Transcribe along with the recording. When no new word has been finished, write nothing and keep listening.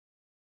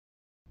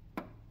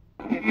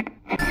Welcome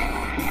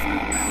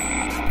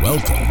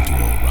to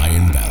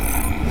Orion Valley.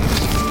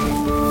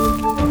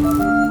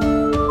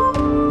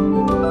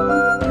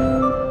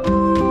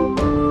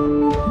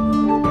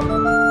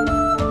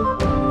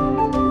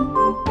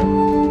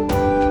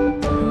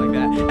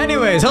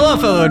 Anyways, hello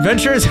fellow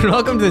adventurers and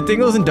welcome to the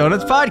Dingles and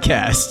Donuts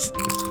podcast.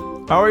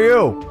 How are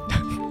you?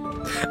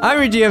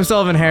 I'm your GM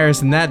Sullivan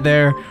Harris and that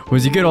there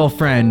was your good old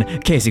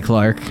friend Casey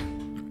Clark.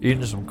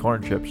 Eating some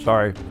corn chips.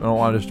 Sorry. I don't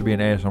want this to be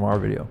an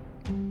ASMR video.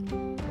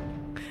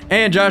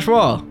 And Josh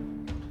Wall.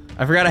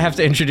 I forgot I have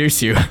to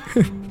introduce you.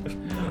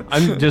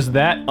 I'm just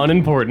that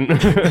unimportant.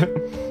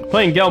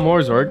 Playing Gel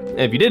Morzorg.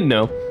 If you didn't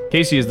know,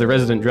 Casey is the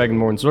resident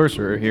Dragonborn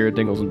sorcerer here at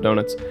Dingles and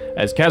Donuts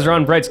as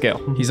Kazeron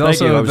Brightscale. He's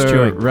also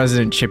the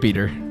resident chip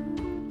eater.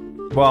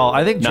 Well,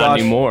 I think Josh... Not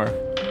anymore.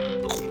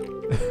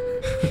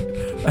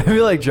 I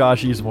feel like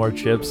Josh eats more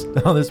chips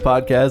on this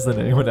podcast than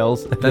anyone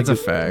else. That's a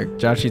fact.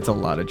 Josh eats a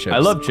lot of chips. I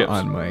love chips.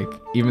 On mic,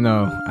 even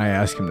though I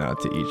ask him not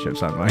to eat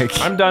chips on mic.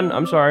 I'm done.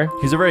 I'm sorry.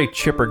 He's a very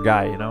chipper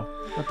guy, you know?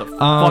 What the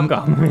fuck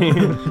off me?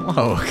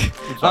 Whoa.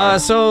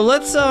 So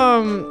let's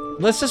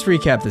just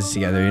recap this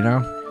together, you know?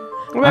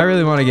 Okay. I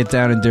really want to get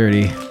down and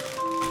dirty.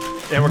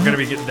 And we're gonna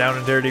be getting down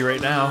and dirty right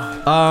now.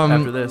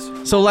 After this.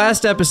 So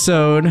last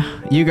episode,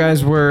 you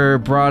guys were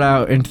brought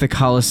out into the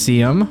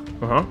Coliseum.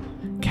 Uh-huh.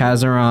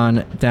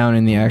 Kazeron down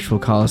in the actual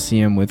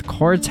Coliseum with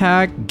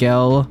Kortak,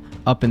 Gel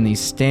up in these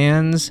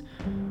stands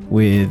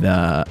with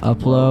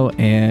Uplo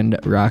and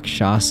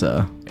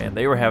Rakshasa. And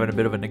they were having a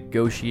bit of a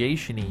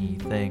negotiation-y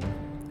thing.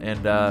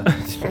 And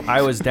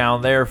I was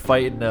down there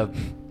fighting a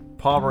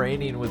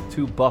Pomeranian with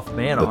two buff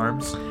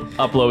man-arms.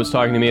 Uplo was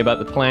talking to me about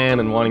the plan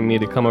and wanting me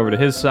to come over to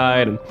his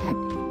side, and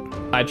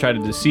I tried to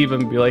deceive him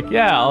and be like,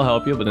 yeah, I'll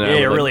help you, but then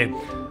Yeah, really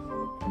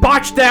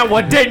botched that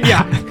one, didn't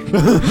ya?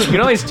 You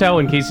can always tell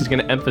when Casey's going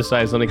to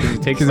emphasize something because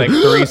he takes like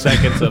 3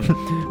 seconds of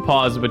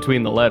pause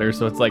between the letters,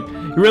 so it's like,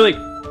 you really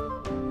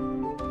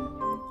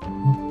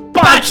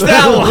botched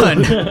that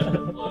one!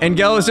 And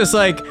Gel was just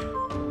like,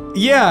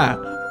 yeah,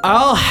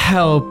 I'll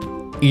help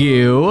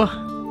you.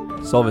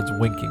 Sullivan's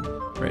winking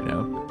right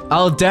now.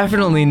 I'll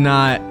definitely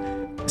not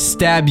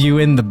stab you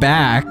in the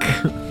back.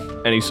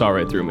 And he saw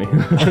right through me.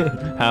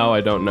 How,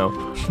 I don't know.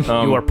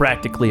 You are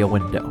practically a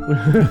window.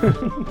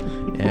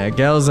 Yeah,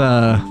 Gel's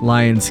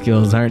lion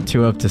skills aren't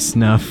too up to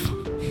snuff.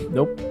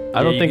 Nope.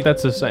 I don't think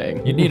that's a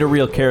saying. You need a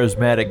real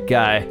charismatic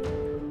guy.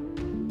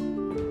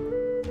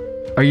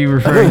 Are you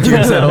referring to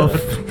yourself?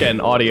 Getting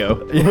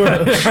audio.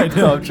 Yeah, I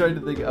know. I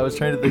was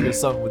trying to think of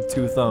something with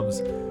two thumbs.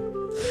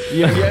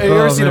 You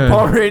ever seen a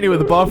Pomeranian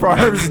with buff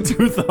arms and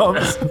two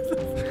thumbs?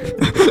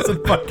 It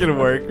doesn't fucking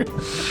work.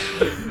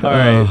 All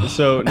right,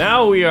 so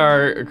now we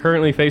are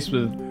currently faced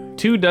with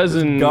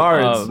 24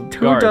 guards.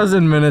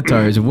 24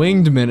 minotaurs,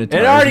 winged minotaurs.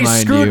 And I already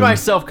mind screwed you.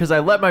 myself because I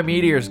let my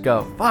meteors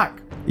go.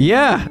 Fuck.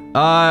 Yeah,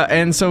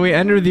 and so we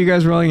ended with you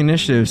guys rolling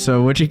initiative.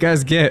 So what'd you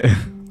guys get?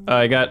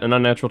 I got an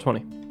unnatural 20.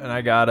 And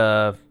I got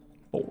a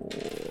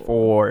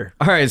 4.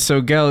 All right,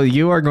 so Gel,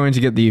 you are going to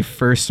get the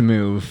first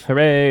move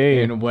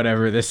Hooray! in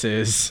whatever this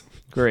is.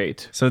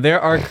 Great. So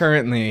there are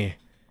currently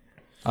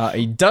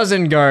a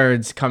dozen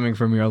guards coming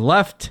from your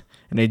left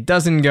and a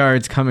dozen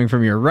guards coming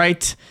from your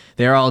right.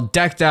 They are all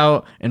decked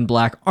out in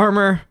black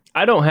armor.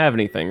 I don't have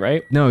anything,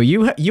 right? No,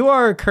 you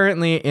are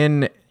currently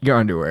in your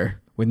underwear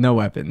with no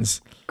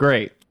weapons.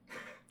 Great.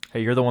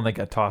 Hey, you're the one that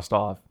got tossed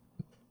off.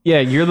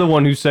 Yeah, you're the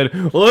one who said,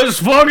 let's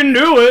fucking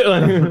do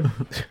it!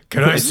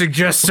 Can I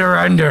suggest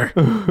surrender?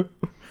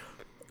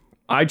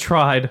 I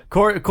tried.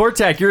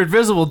 Kortak, you're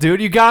invisible,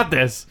 dude. You got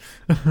this.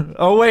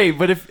 Oh wait,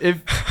 but if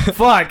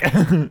fuck,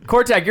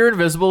 Kortak, you're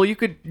invisible. You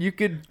could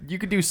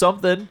do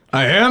something.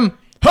 I am?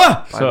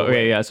 Huh! So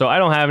okay, yeah. So I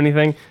don't have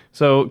anything.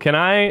 So can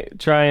I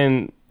try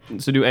and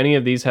do any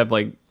of these have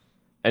like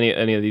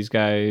any of these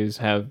guys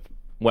have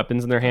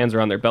weapons in their hands or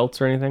on their belts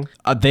or anything?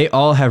 They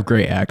all have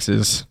great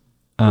axes.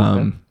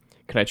 Okay.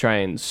 Can I try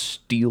and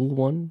steal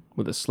one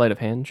with a sleight of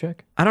hand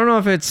check? I don't know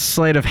if it's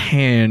sleight of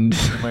hand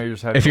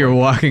if you're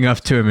walking up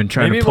to him and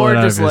trying to pull it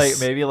out of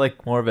his... Maybe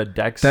more of a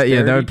dexterity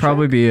that would check?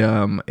 probably be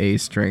a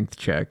strength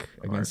check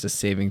against a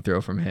saving throw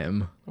from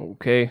him.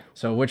 Okay.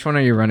 So which one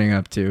are you running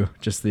up to?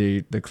 Just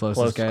the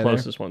closest guy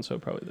Closest one, so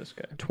probably this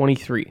guy.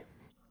 23.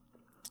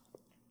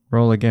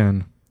 Roll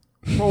again.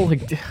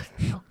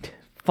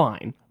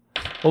 Fine.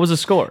 What was the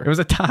score? It was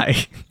a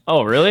tie.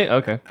 Oh, really?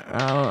 Okay. I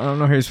don't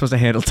know how you're supposed to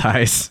handle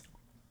ties.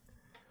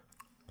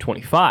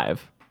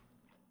 25.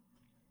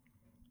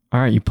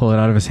 All right, you pull it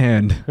out of his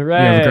hand. Hooray.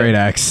 You have a great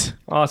axe.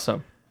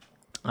 Awesome.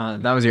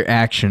 That was your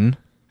action,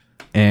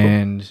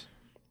 and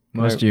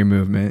most of your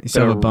movement. You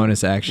still have a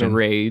bonus action. A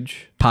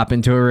rage. Pop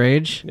into a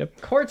rage. Yep.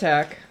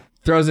 Kortak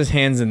throws his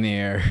hands in the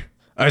air.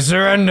 I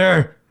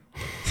surrender.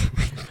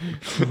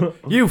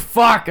 You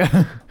fuck.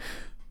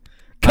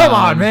 Come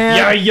on,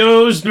 man. You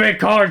used me,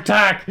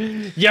 Kortak.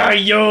 You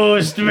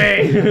used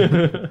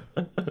me.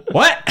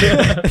 What?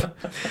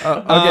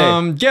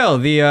 Okay.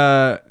 Gel, it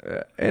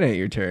ain't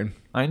your turn.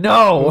 I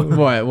know.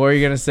 What were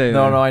you gonna say?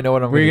 No, then? I know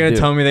what I'm Were you gonna gonna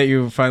do. tell me that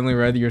you finally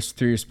read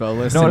through your spell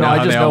list? No, and I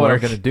how just they know all what I'm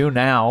work? gonna do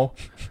now.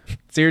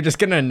 So you're just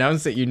gonna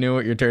announce that you knew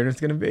what your turn was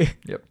gonna be?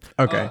 Yep.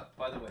 Okay.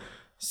 By the way.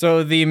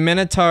 So the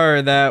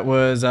Minotaur that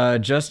was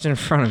just in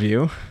front of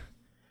you,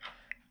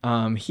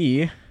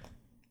 he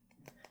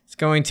is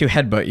going to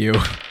headbutt you.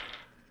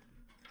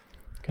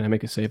 Can I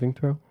make a saving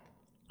throw?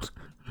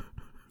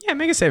 Yeah,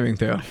 make a saving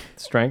throw.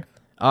 Strength?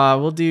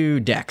 We'll do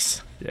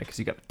Dex. Yeah, because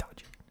you got to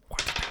dodge it.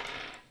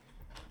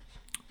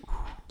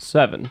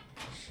 7.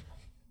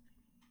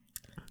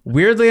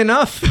 Weirdly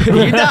enough,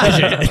 you dodge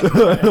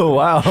it.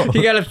 Wow.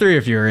 You got a 3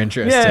 if you were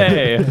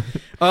interested. Yay!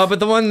 But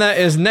the one that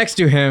is next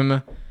to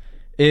him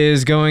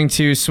is going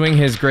to swing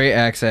his great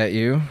axe at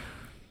you.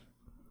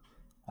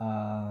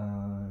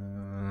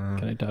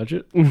 Can I dodge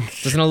it?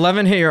 Does an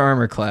 11 hit your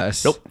armor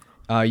class? Nope.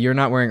 You're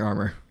not wearing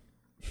armor.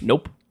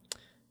 Nope.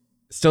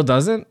 Still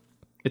doesn't?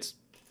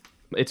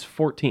 It's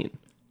 14.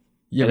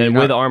 Yeah, And but then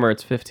you're with not- armor,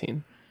 it's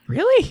 15.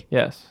 Really?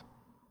 Yes.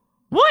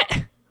 What?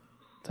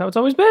 That's how it's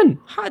always been.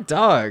 Hot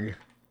dog.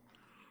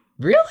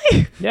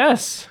 Really?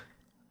 Yes.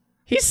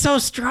 He's so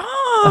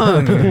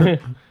strong.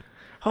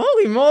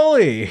 Holy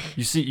moly.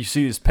 You see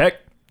his pec?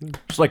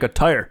 It's like a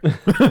tire.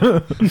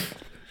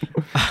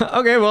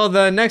 Okay, well,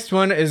 the next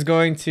one is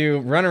going to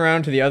run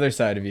around to the other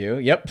side of you.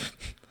 Yep.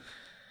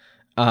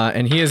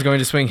 And he is going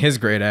to swing his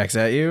great axe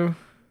at you.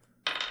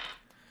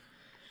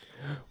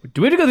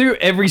 Do we have to go through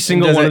every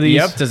single one of these?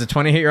 Yep. Does a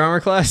 20 hit your armor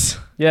class?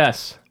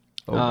 Yes.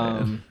 Oh,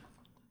 man.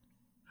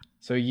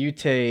 So you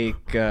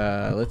take,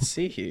 let's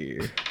see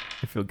here.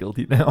 I feel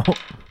guilty now.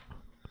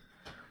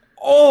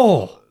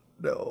 Oh!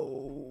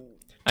 No.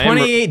 I am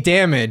 28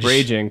 damage.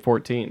 Raging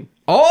 14.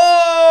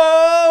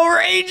 Oh,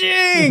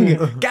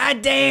 raging!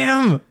 God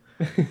damn!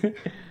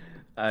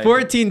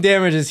 14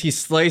 damage as he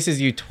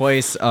slices you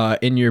twice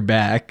in your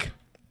back.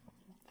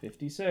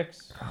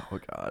 56. Oh,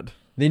 God.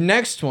 The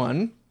next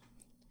one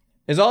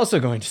is also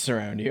going to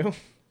surround you.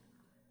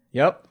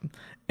 Yep.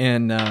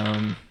 And,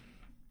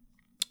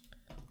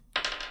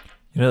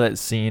 You know that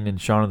scene in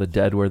Shaun of the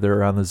Dead where they're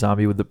around the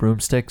zombie with the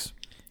broomsticks?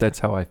 That's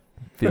how I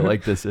feel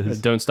like this is.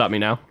 Don't stop me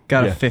now.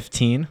 got Yeah. a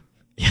 15.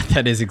 Yeah,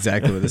 that is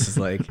exactly what this is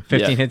like. 15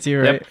 Yeah. hits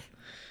you, right?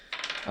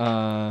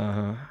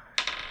 Yep.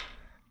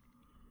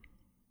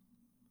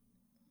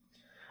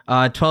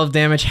 12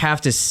 damage,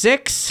 half to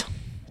 6.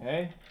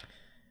 Okay.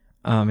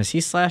 As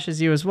he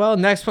slashes you as well.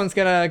 Next one's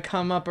gonna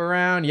come up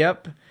around.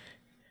 Yep.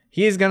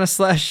 He's gonna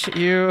slash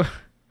you.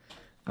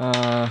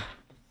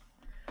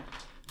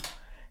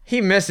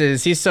 He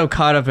misses. He's so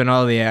caught up in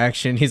all the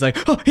action. He's like,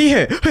 oh, he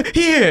hit,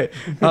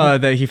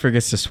 that he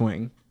forgets to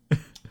swing.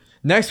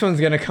 Next one's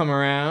gonna come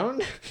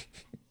around.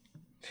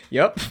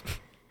 Yep.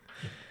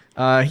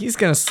 He's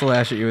gonna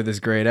slash at you with his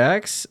great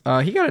axe.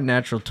 He got a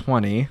natural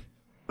 20.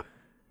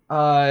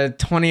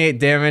 28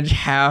 damage,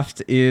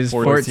 halved is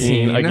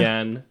 14.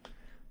 Again.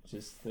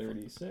 Just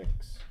 36.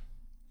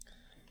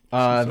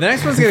 The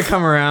next one's gonna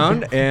come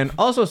around and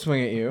also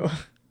swing at you.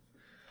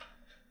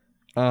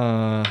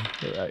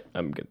 You're right.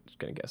 I'm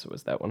gonna guess it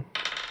was that one.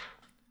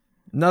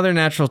 Another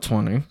natural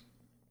 20.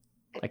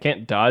 I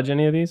can't dodge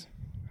any of these?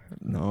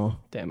 No.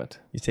 Damn it.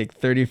 You take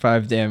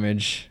 35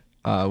 damage.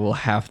 We'll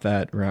half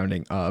that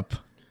rounding up.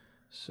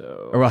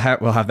 So Or we'll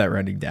have that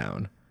rounding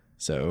down.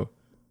 So,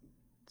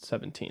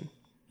 17.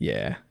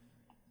 yeah.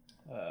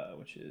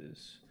 Which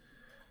is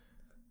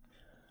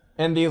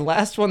And the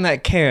last one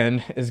that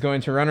can is going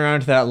to run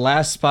around to that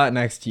last spot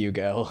next to you,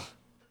 Gel.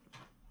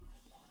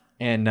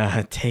 And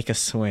take a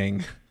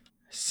swing.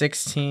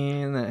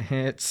 16, that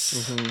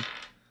hits.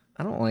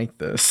 I don't like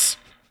this.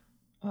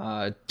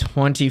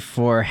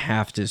 24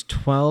 halved is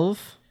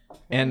 12.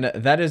 And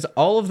that is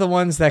all of the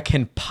ones that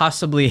can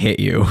possibly hit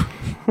you.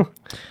 How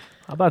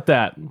about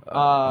that?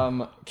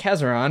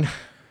 Kazeron.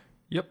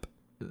 Yep.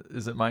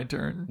 Is it my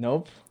turn?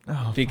 Nope.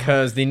 Oh,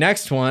 Because the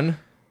next one,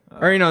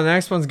 the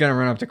next one's going to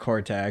run up to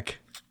Kortak.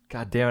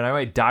 God damn it. I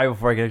might die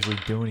before I can actually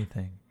do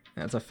anything.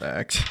 That's a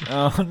fact.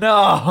 Oh,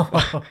 no.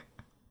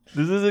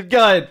 This isn't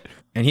good.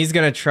 And he's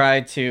going to try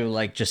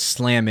to, just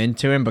slam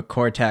into him, but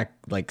Kortak,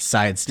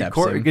 sidesteps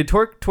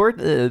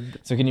him.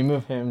 So can you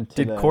move him to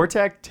Did the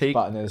Kortak take,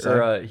 spot on the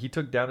other or side? he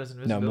took down his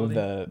No, invisibility? move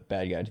the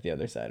bad guy to the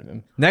other side of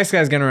him. Next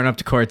guy's going to run up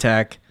to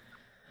Kortak.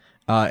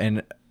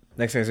 And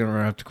next guy's going to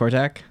run up to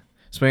Kortak.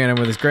 Swing at him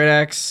with his great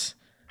axe.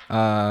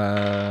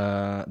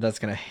 That's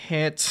going to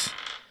hit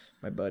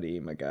my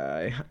buddy, my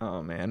guy.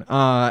 Oh, man.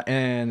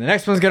 And the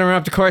next one's going to run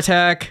up to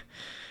Kortak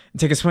and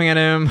take a swing at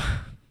him.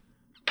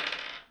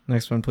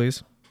 Next one,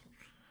 please.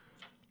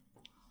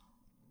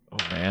 Oh,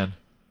 man.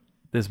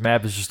 This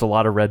map is just a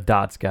lot of red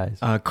dots, guys.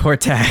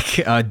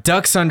 Kortak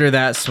ducks under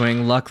that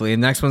swing, luckily.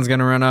 Next one's going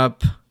to run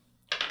up.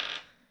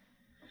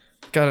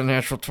 Got a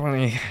natural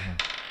 20.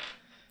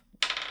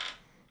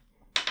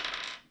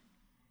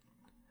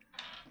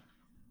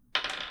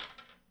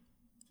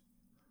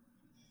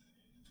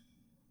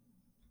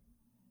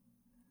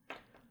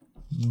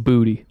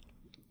 Booty.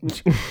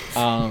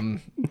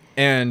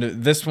 And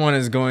this one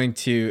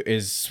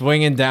is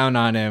swinging down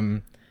on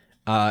him.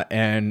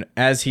 And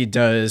as he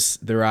does,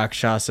 the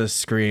Rakshasa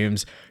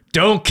screams,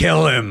 "Don't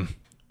kill him!"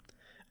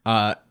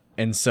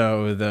 And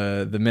so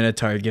the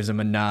Minotaur gives him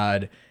a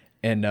nod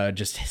and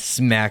just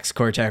smacks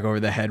Kortak over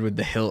the head with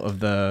the hilt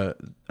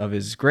of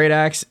his great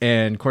axe,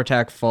 and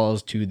Kortak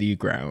falls to the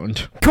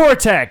ground.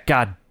 Kortak!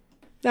 God.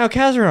 Now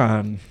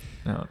Kazeron.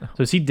 No.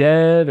 So is he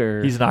dead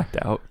or? He's knocked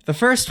out. The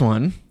first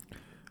one.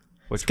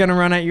 Which It's gonna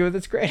run at you with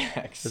its great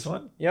axe. This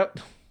one? Yep.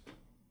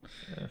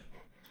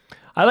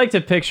 I like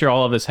to picture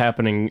all of this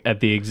happening at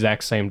the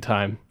exact same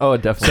time. Oh,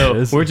 it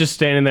definitely is. So we're just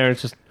standing there and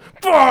it's just.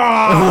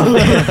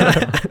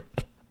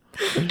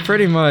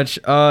 Pretty much.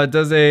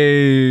 Does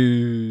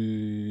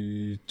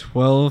a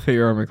 12 hit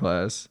your armor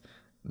class?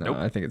 No, Nope.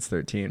 I think it's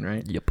 13,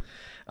 right? Yep.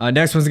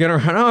 Next one's gonna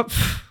run up.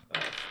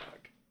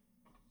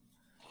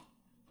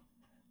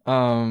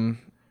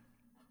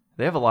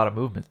 They have a lot of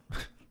movement.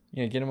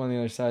 Yeah, get him on the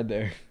other side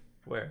there.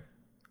 Where?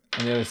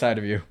 On the other side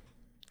of you.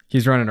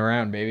 He's running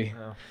around, baby.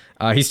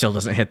 Oh. He still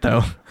doesn't hit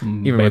though,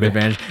 even baby. with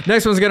advantage.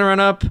 Next one's gonna run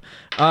up.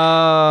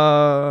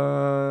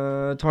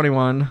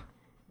 21.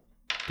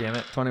 Damn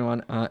it.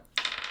 21.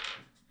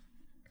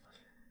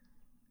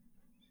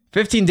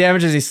 15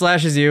 damage as he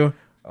slashes you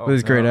with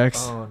his great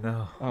axe. Oh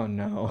no. Oh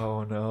no.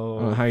 Oh no.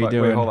 Oh, how you Fuck,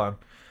 doing? Wait, hold on.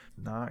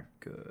 Not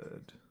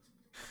good.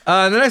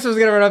 The next one's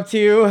gonna run up to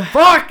you.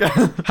 Fuck!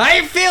 How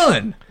you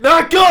feeling?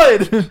 Not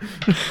good! It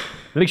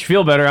makes you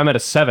feel better. I'm at a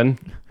 7.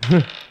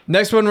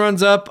 Next one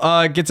runs up.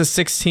 Gets a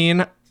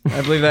 16. I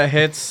believe that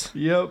hits.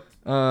 Yep.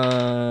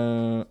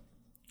 Uh,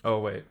 Oh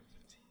wait.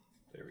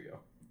 There we go.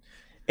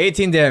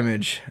 18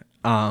 damage.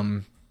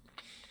 As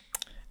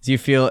you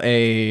feel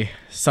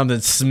something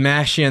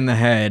smash you in the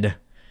head,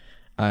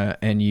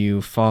 and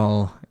you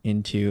fall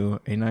into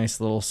a nice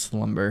little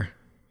slumber.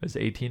 That's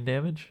 18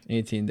 damage.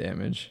 18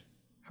 damage.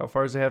 How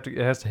far does it have to?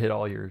 It has to hit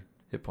all your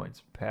hit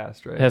points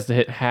past, right? It has to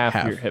hit half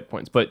Half. your hit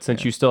points, but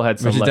since you still had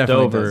some Which it left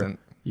definitely over, doesn't.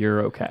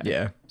 you're okay.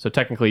 Yeah. So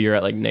technically, you're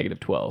at like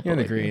 -12. You're in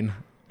the but, like, green.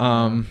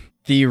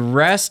 The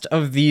rest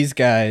of these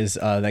guys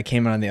that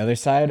came in on the other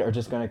side are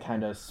just gonna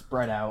kind of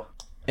spread out.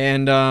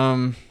 And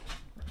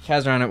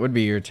Kazeron, it would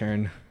be your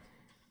turn,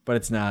 but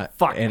it's not.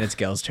 Fuck. And it's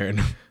Gel's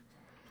turn.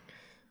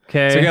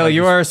 Okay. So Gel,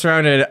 you are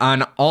surrounded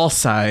on all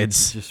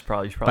sides. You should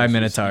probably By just-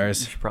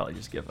 Minotaurs. You should probably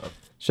just give up.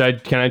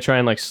 Can I try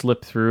and like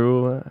slip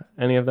through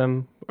any of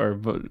them, or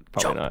probably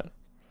Jump. not?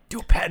 Do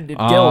a patented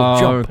Gel Oh,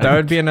 jump. that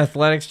would be an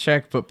athletics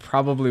check, but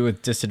probably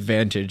with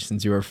disadvantage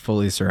since you are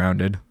fully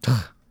surrounded.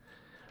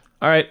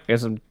 All right. I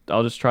guess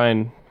I'll just try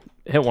and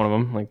hit one of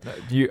them. Like,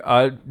 You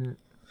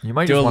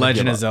might Do just a wanna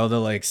Legend give of up. Zelda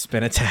like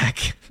spin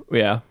attack.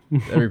 yeah.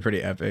 That'd be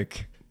pretty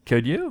epic.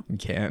 Could you? You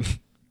can't.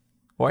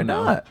 Why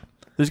No. not?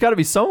 There's got to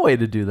be some way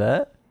to do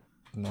that.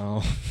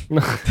 No.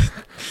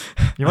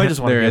 You might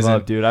just want to There give isn't.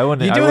 up, dude. I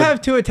wouldn't. You I do wouldn't-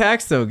 have 2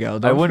 attacks though, Gel.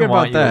 Don't I wouldn't forget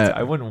want about you. that.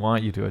 I wouldn't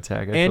want you to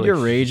attack. I And feel you're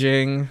like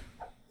raging.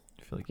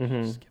 I feel like you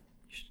should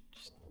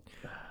just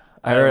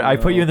I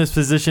put you in this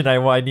position.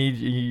 I need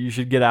you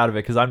should get out of it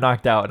because I'm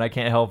knocked out and I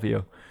can't help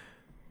you.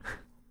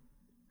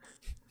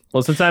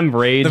 Well, since I'm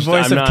raged, The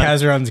voice I'm of not.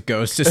 Kazeron's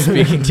ghost is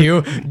speaking to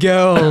you.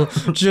 Gel,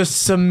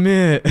 just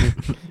submit.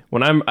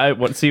 When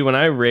when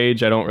I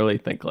rage, I don't really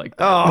think like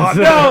that. Oh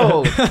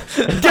no!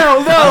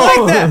 Gel, no! I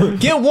like that.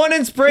 Get 1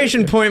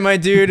 inspiration point, my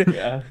dude.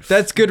 Yeah.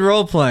 That's good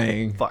role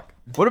playing. Fuck.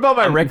 What about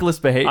my reckless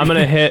behavior? I'm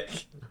gonna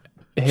hit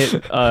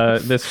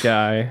this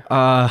guy.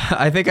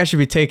 I think I should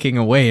be taking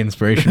away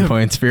inspiration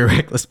points for your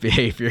reckless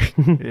behavior.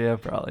 Yeah,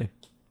 probably.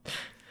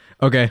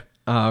 Okay,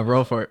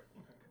 roll for it.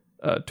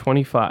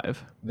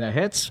 25. That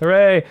hits.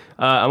 Hooray!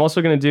 I'm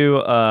also gonna do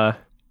a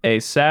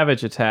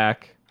savage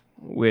attack,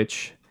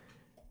 which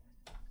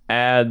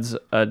adds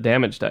a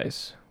damage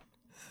dice.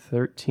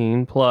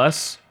 13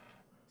 plus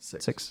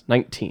 6,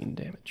 19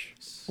 damage.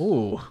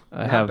 Ooh,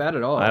 I not bad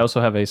at all. I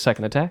also have a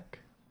second attack.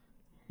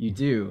 You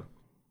do.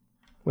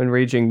 When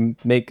raging,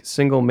 make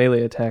single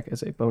melee attack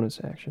as a bonus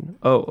action.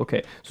 Oh,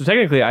 okay. So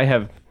technically, I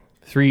have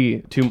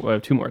two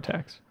more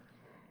attacks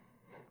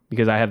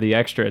because I have the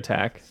extra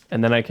attack,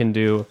 and then I can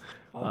do.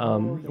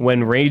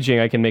 When raging,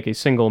 I can make a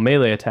single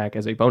melee attack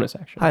as a bonus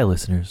action. Hi,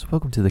 listeners.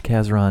 Welcome to the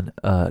Kazeron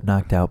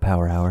Knocked Out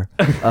Power Hour.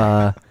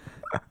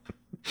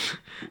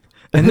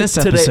 In this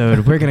Today-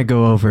 episode, we're gonna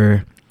go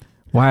over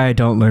why I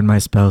don't learn my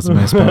spells in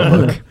my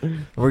spell book.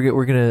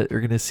 we're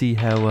gonna see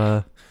how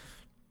to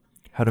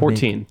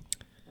 14.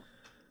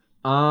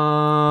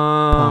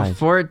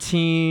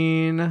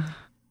 14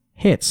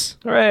 hits.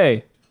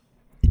 Hooray!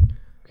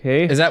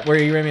 Okay. Is that where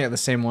you ran me at the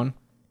same one?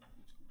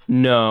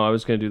 No, I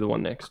was gonna do the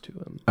one next to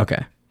him.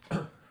 Okay.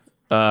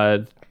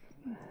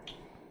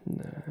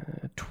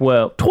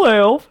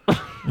 12.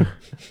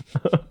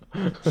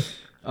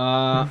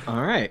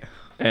 All right.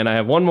 And I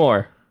have one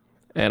more,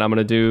 and I'm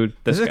gonna do This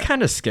this. is guy.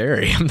 kind of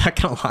scary. I'm not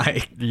gonna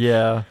lie.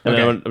 Yeah. And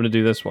Okay. then I'm gonna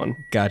do this one.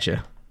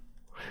 Gotcha.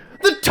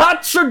 The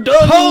tots are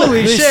done.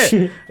 Holy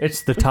shit!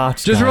 It's the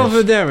tots. Just guys. roll for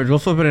the damage. We'll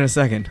flip it in a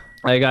second.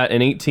 I got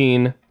an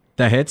 18,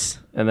 That hits.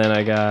 and then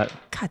I got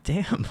God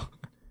damn.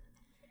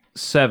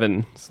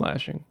 7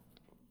 slashing.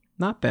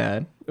 Not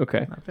bad.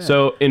 Okay. bad.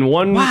 So in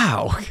one.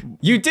 Wow.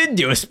 You did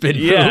do a spin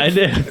move. Yeah, I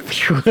did.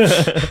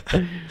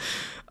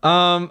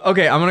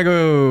 Okay, I'm gonna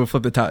go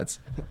flip the tots.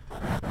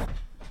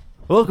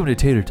 Welcome to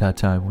Tater Tot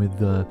Time with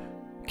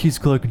Keith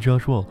Clark and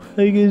Josh Wall.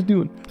 How you guys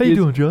doing? How you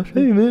doing, Josh?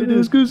 Hey man,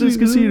 it's good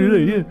to see you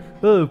today.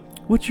 Yeah.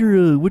 What's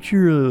your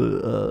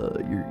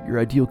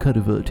ideal kind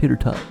of tater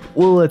tot?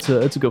 Well, let's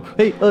go.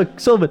 Hey,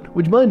 Sullivan,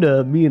 would you mind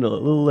me and a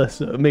little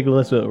less, make a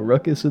less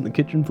ruckus in the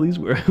kitchen, please?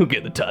 We'll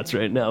get the tots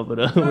right now, but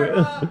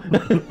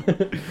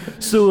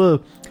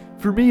So,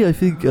 for me, I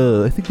think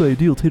my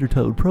ideal tater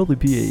tot would probably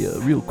be a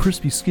real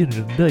crispy skin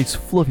and a nice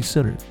fluffy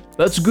center.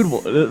 That's a good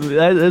one.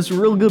 That's a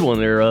real good one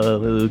there,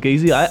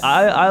 Casey.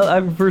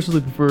 I personally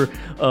prefer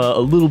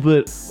a little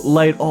bit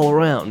light all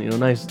around. You know,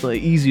 nice,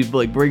 like, easy,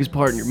 like breaks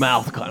apart in your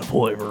mouth kind of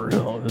flavor. You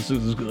know, this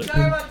is good.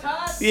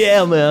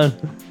 Yeah, man.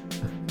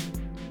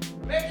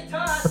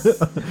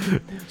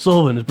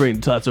 Sullivan is bringing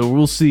the tots over.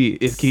 We'll see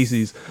if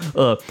Casey's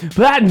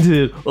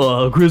patented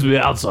crispy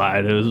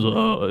outside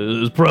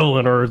is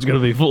prevalent or it's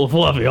going to be full of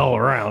fluffy all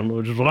around,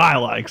 which is what I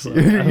like. So.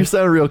 You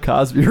sound real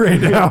Cosby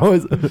right now.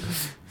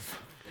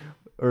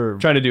 Or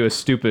trying to do a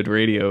stupid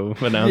radio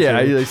announcer. yeah,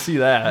 I see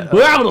that.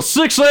 We're having a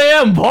 6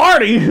 a.m.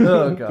 party.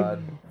 Oh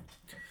God.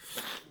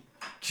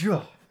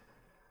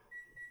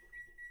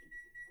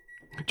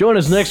 Join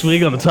us next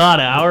week on the Todd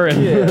Hour.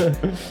 And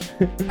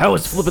How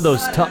was flipping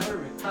those tots?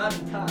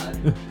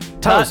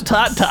 Tot.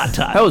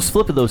 How was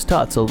flipping those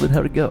tots, Sullivan?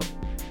 How'd it go?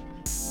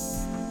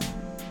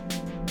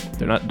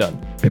 They're not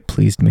done. It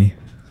pleased me.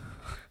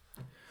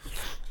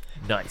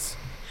 Nice.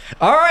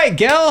 All right,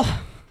 Gel.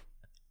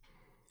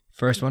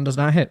 First one does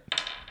not hit.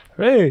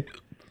 Hey.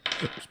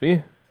 It's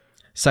me.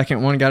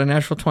 Second one got a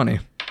natural 20.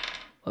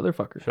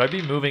 Motherfucker. Should I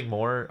be moving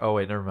more? Oh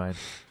wait, never mind.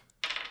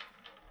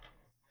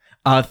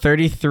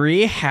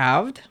 33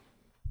 halved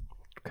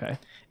Okay.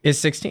 is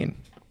 16.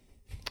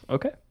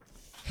 Okay.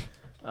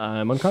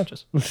 I'm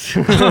unconscious. All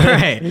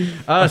right.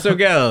 So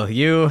Gel,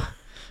 you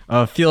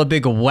feel a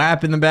big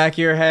whap in the back of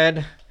your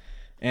head,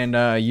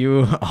 and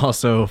you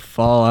also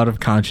fall out of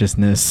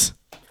consciousness.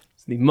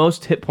 It's the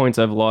most hit points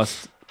I've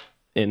lost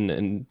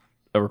in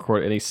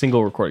a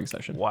single recording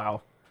session.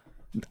 Wow.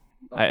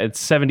 I had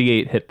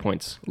 78 hit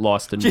points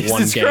lost in Jesus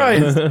one game.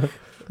 Christ.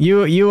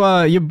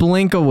 You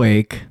blink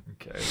awake.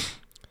 Okay.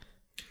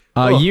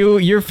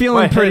 You're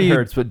feeling My pretty. head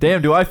hurts, but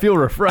damn, do I feel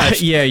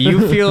refreshed? Yeah,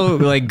 you feel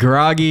like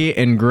groggy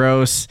and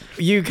gross.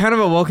 You kind of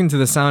awoken to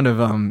the sound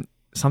of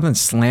something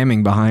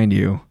slamming behind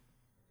you.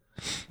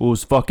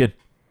 Who's fucking?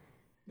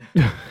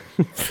 I'm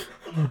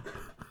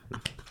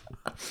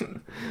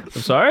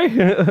sorry?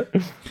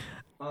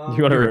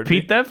 You want to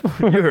repeat that?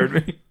 You heard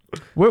me.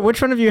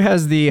 Which one of you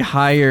has the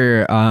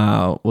higher,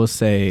 we'll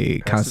say,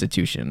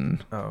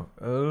 constitution?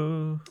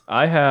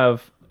 I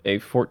have a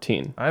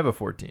 14. I have a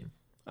 14.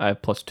 I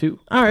have +2.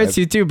 All right, so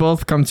you two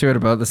both come to it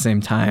about the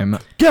same time.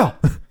 Go.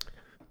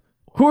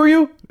 Who are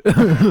you? Who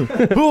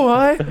am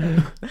I?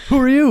 Who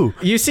are you?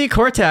 You see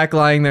Kortak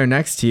lying there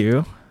next to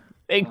you.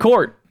 Hey,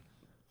 Court.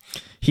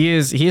 He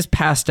is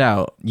passed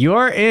out. You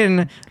are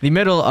in the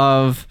middle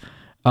of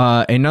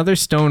another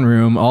stone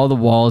room. All the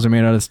walls are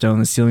made out of stone.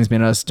 The ceiling's made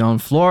out of stone.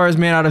 Floor is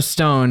made out of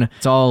stone.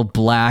 It's all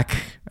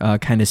black,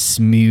 kind of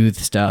smooth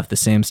stuff. The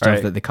same stuff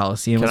Right. that the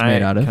Colosseum was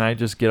made out of. Can I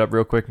just get up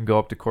real quick and go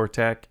up to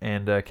Kortak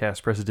and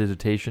cast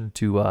Prestidigitation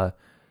to Like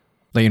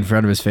in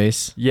front of his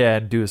face. yeah,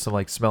 and do some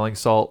like smelling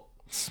salt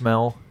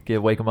smell,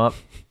 wake him up?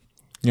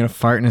 You're gonna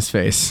fart in his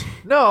face.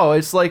 No,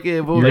 it's like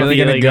You're really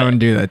gonna go and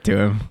do that to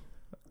him.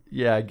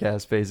 yeah, I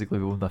guess basically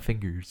with my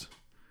fingers.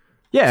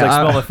 Yeah, It's like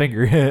smell my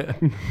finger.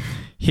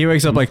 he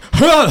wakes up like,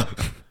 huh!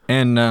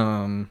 And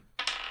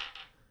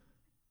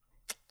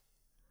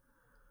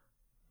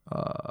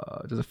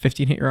does a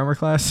 15 hit your armor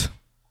class?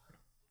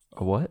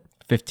 A what?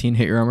 15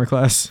 hit your armor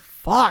class?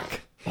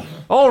 Fuck!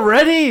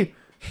 Already?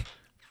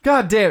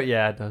 God damn it!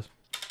 Yeah, it does.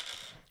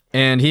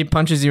 And he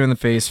punches you in the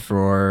face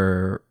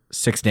for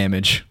 6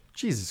 damage.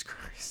 Jesus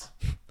Christ!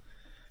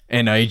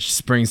 And he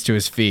springs to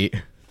his feet.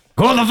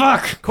 Go the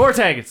fuck!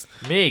 Kortak, it's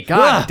me.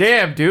 God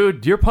damn,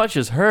 dude, your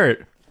punches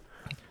hurt.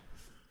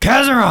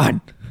 Kazeron!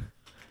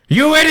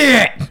 You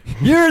idiot!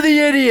 You're the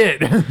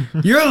idiot.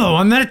 You're the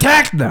one that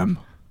attacked them!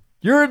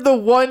 You're the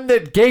one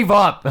that gave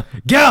up.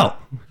 Gel!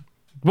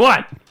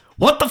 What?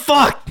 What the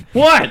fuck?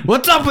 What?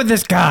 What's up with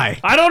this guy?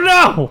 I don't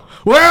know.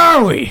 Where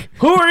are we?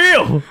 Who are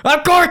you?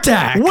 I'm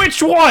Kortak!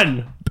 Which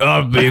one?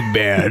 A big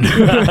man.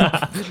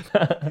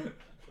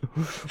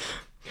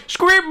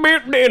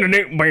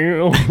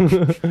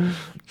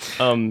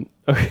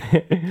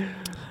 Okay.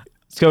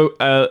 So,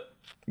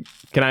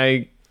 can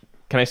I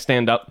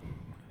stand up?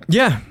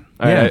 Yeah.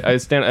 I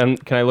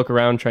stand. Can I look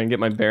around, try and get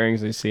my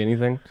bearings? Do you see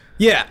anything?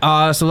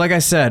 Yeah, so like I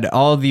said,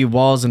 all the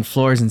walls and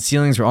floors and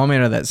ceilings were all made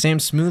out of that same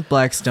smooth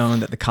black stone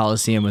that the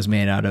Colosseum was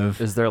made out of.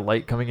 Is there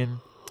light coming in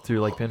through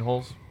like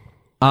pinholes?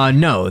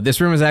 No,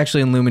 this room is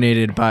actually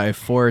illuminated by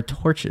 4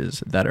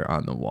 torches that are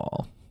on the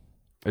wall.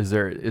 Is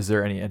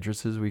there any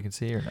entrances we can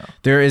see or no?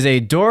 There is a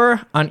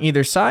door on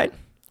either side,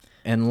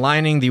 and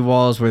lining the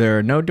walls where there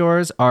are no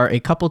doors are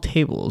a couple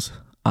tables.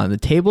 On the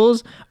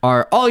tables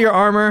are all your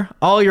armor,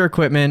 all your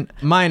equipment,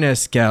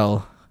 minus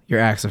Gel,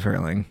 your axe of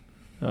hurling.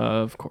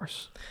 Of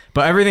course.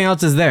 But everything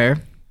else is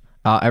there.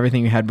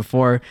 Everything you had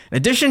before. In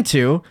addition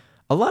to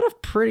a lot of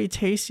pretty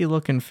tasty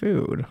looking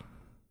food.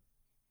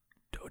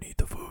 Don't eat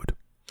the food.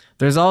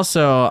 There's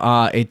also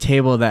a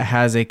table that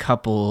has a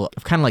couple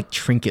of kind of like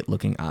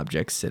trinket-looking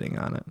objects sitting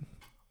on it.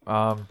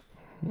 All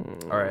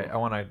right.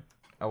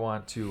 I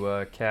want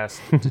to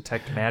cast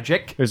detect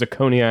magic. There's a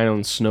Coney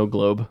Island snow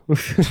globe.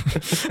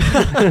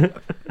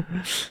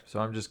 So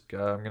I'm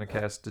gonna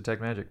cast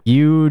detect magic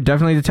You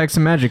definitely detect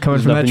some magic coming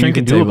There's from that nothing you trinket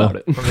can do table. about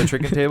it. from the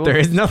trinket table. There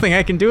is nothing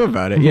I can do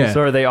about it. Yeah.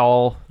 So are they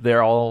all?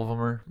 All of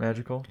them are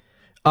magical.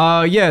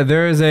 Yeah.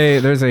 There's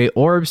a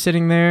orb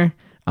sitting there,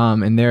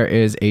 and there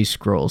is a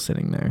scroll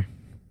sitting there.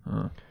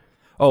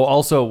 Oh,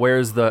 also,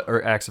 where's the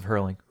axe of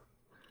hurling?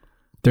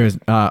 There's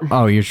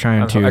you're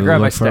trying to. I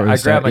grab my look for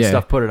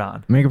stuff, put it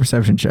on. Make a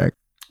perception check.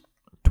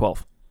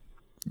 12.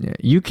 Yeah,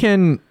 you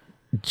can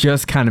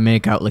just kind of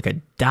make out like a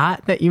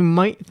dot that you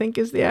might think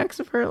is the axe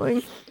of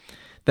hurling.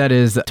 That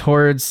is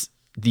towards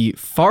the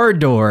far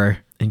door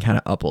and kind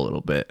of up a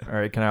little bit. All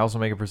right. Can I also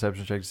make a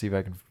perception check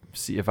to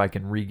see if I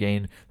can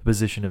regain the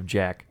position of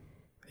Jack?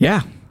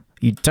 Yeah,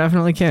 you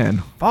definitely can.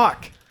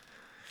 Fuck.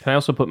 Can I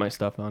also put my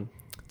stuff on?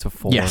 It's a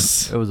 4.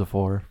 Yes. It was a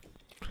 4.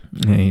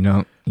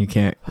 Yeah, you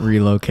can't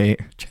relocate.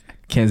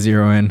 Can't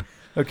zero in.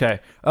 Okay.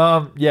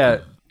 Yeah.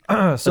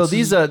 So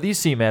these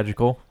seem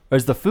magical.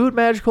 Is the food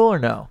magical or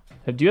no?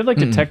 Do you have like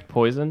detect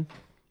poison?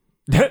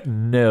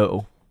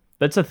 No.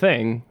 That's a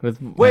thing.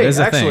 Wait, is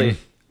a thing.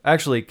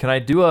 actually, can I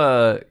do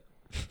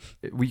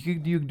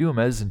you do a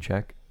medicine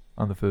check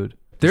on the food?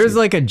 There's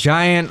like a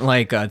giant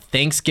like a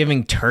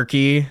Thanksgiving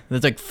turkey.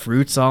 There's like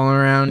fruits all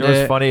around You know it.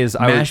 what's funny is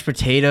mashed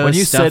potatoes, when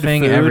you said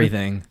stuffing, food,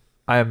 everything.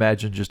 I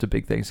imagine just a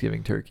big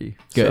Thanksgiving turkey.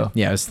 Good. So.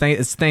 Yeah, it's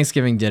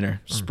Thanksgiving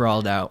dinner,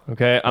 sprawled out.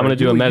 Okay, I'm gonna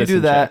do a medicine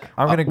You do that. check.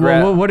 I'm gonna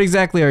grab. Well, what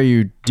exactly are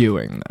you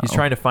doing though? He's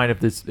trying to find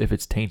if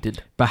it's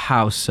tainted. But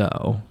how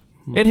so?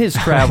 In his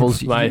travels,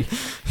 they've tried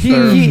to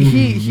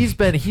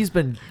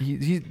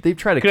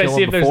Could I kill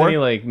see him if there's before. any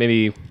like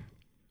maybe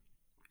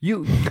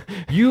You have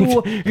Kortak,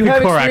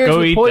 experience go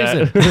with eat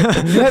poison.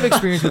 that. You have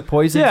experience with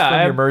poison Yeah, from I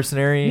your have-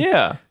 mercenary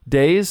yeah.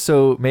 days,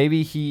 so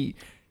maybe he's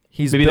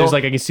Maybe built, there's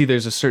like I can see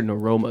there's a certain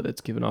aroma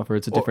that's given off, or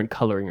it's a different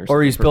coloring, or something.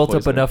 or he's for built up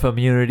poison. enough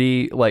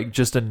immunity, like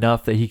just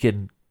enough that he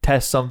can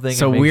test something.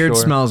 So and make weird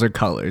sure. smells or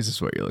colors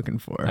is what you're looking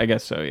for. I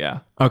guess so. Yeah.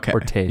 Okay. or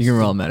taste. You can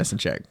roll a medicine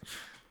check.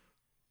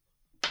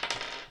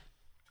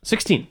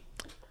 16.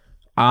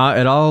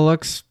 It all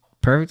looks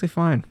perfectly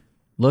fine.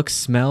 Looks,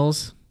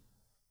 smells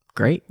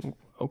great.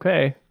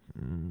 Okay.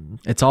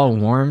 It's all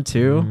warm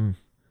too. Mm.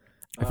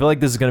 I feel like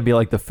this is gonna be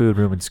like the food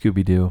room in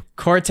Scooby Doo.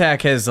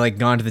 Kortak has like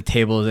gone to the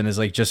tables and is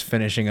like just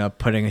finishing up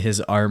putting his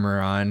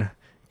armor on,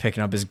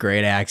 picking up his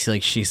great axe, he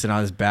like sheaths it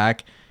on his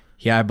back.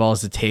 He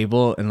eyeballs the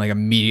table and like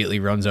immediately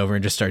runs over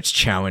and just starts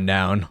chowing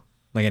down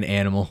like an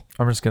animal.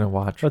 I'm just gonna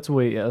watch. Let's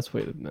wait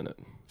a minute.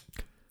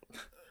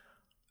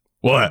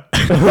 What?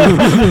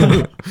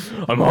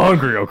 I'm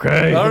hungry.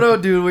 Okay. I don't know,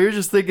 dude. We were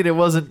just thinking it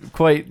wasn't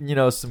quite,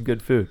 some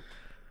good food.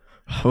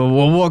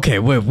 Well, okay.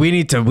 Wait, we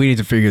need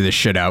to figure this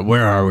shit out.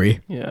 Where are we?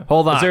 Yeah.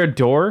 Hold on. Is there a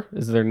door?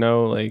 Is there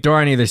no like?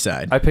 Door on either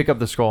side. I pick up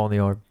the scroll on the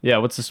orb. Yeah.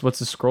 What's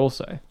the scroll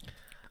say?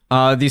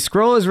 The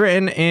scroll is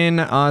written in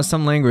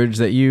some language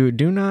that you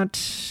do not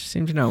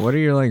seem to know. What are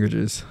your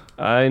languages?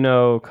 I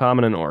know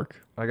Common and Orc.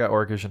 I got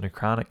Orcish and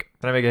Necronic.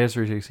 Can I make a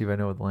history check to see if I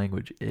know what the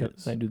language Yep,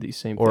 is? I do the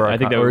same. Or thing. I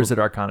think that or would- is it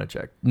Arcana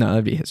check? No,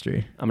 that'd be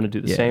history. I'm gonna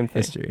do the Yeah, same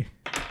thing. history.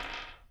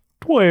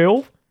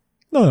 12.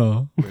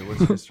 No. Wait,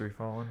 what's history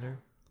fall under?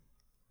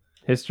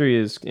 History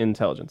is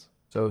intelligence.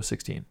 So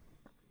 16.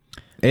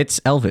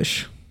 It's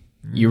Elvish.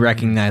 You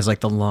recognize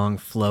like the long,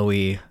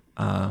 flowy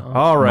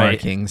All right.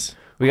 markings.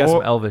 We got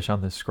some Elvish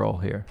on this scroll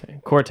here. Okay.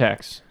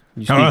 Cortex.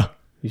 You speak. Huh?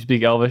 You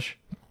speak Elvish.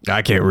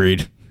 I can't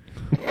read.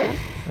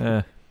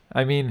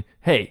 I mean,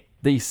 hey,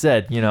 they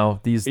said,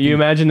 these. You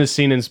imagine the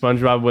scene in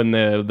SpongeBob when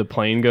the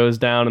plane goes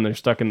down and they're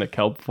stuck in the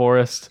kelp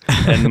forest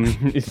and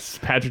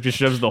Patrick just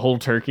shoves the whole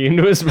turkey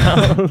into his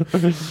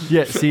mouth.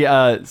 Yeah,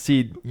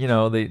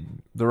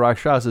 the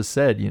Rakshasa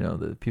said,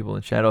 the people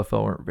in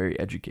Shadowfell weren't very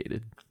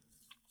educated.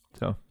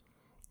 So,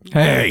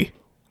 Hey,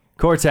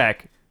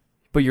 Kortak,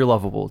 but you're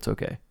lovable. It's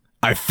okay.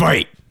 I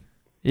fight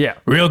Yeah,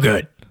 real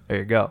good. there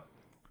you go.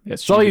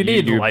 That's all you need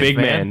in You're a life, big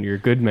man. man. You're a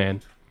good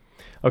man.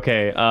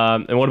 Okay.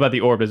 And what about the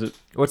orb? Does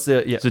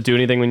it do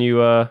anything when you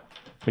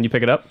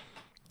pick it up?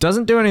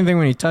 Doesn't do anything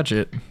when you touch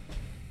it.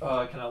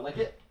 Can I lick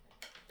it?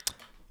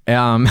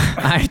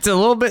 It's a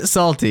little bit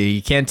salty.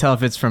 You can't tell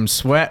if it's from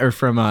sweat or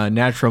from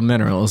natural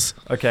minerals.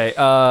 Okay.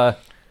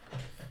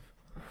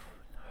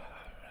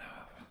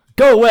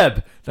 Go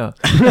web. No.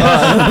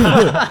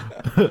 Fly!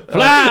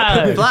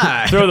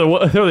 Fly. throw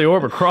the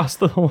orb across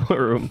the whole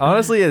room.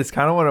 Honestly, it's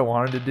kind of what I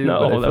wanted to do. No,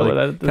 but I feel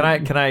that-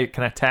 like,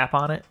 can I tap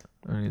on it?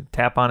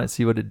 Tap on it,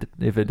 see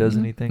if it does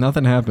anything.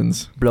 Nothing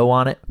happens. Blow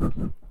on it.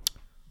 Nope.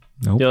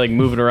 You're like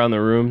moving around the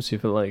room, see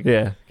if it like.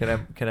 Yeah. Can I?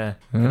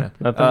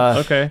 Nothing.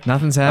 Okay.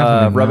 Nothing's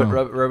happening. Rub no. it.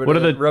 Rub it. What are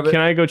the? Rub it. Can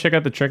I go check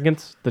out the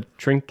trinkets? The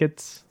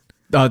trinkets.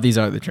 Oh, these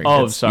are the trinkets.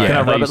 Oh, sorry. Can I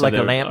thought rub you it said like they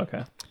a were- lamp?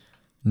 Okay.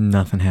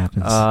 Nothing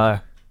happens. All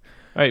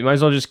right. Might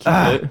as well just keep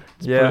it. Let's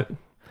yeah. put it-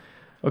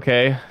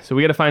 Okay. So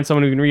we got to find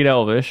someone who can read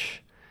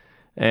Elvish,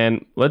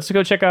 and let's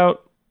go check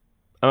out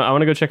I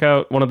want to go check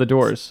out one of the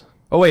doors.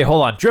 Oh wait,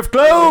 hold on. Drift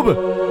globe.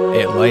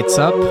 It lights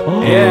up.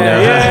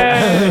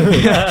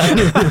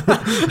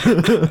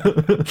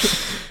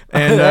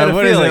 And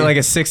what is it, like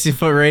a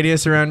 60-foot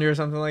radius around you or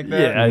something like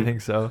that? Yeah, I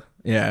think so.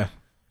 Yeah.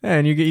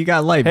 And you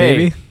got light, Hey,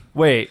 baby.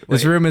 Wait.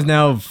 This room is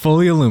now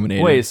fully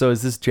illuminated. Wait, so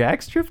is this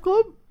Jack's drift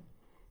globe?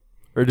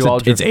 Or do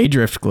It's a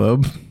drift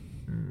globe.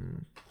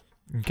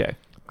 Okay.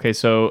 Okay,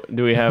 so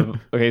do we have...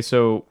 Okay,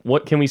 so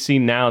what can we see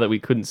now that we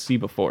couldn't see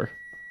before?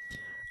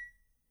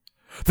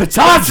 The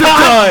tots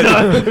are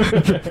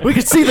done! We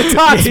can see the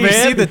tots, You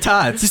man! see the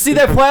tots. You see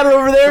that platter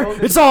over there?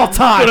 It's all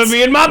tots! Gonna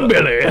be in my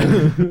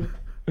belly!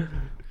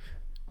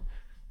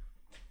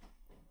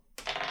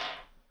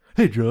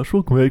 Hey Josh,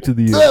 welcome back to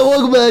the...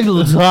 Welcome back to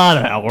the Todd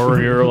Hour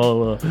here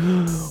on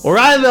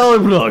Orion Valley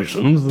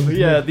Productions.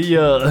 Yeah,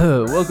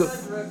 welcome...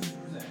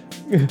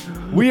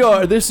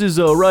 This is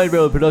Ryan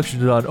Valley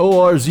Productions on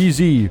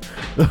ORZZ.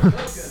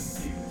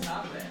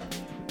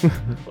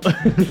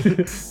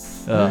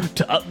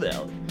 Top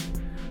Valley.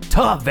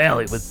 Top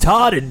Valley with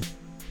Todd and...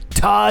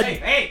 Todd...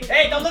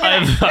 Hey, don't look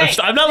at me.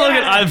 I'm not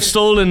looking. I've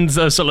stolen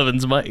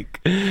Sullivan's mic,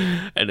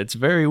 and it's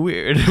very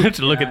weird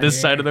to look at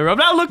this side of the room. I'm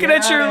not looking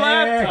at your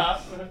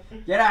laptop.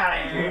 Get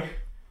out of here.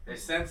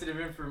 There's sensitive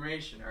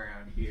information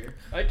around here.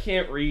 I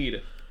can't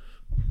read.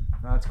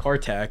 That's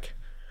Kortak.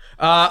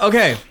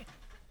 Okay.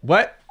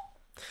 What?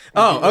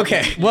 Oh,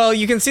 okay. Well,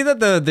 you can see that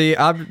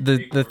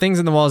the things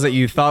in the walls that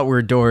you thought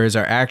were doors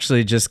are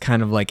actually just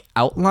kind of like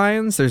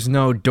outlines. There's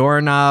no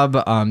doorknob.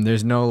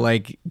 There's no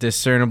like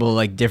discernible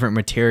like different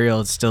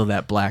material. It's still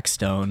that black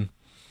stone.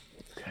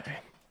 Okay.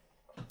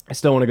 I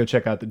still want to go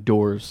check out the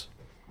doors.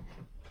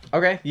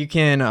 Okay. You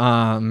can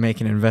make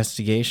an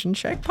investigation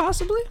check,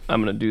 possibly.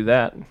 I'm gonna do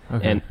that.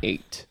 Okay. And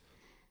 8.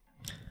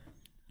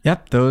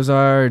 Yep. Those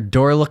are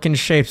door-looking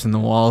shapes in the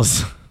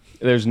walls.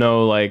 There's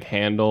no like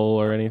handle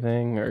or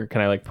anything, or can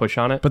I like push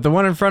on it? But the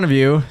one in front of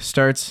you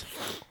starts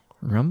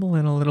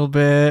rumbling a little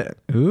bit.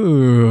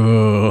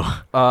 Ooh.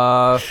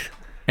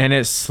 And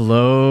it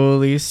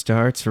slowly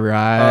starts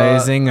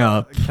rising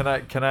up. Can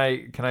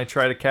I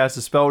try to cast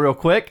a spell real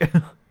quick?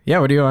 Yeah,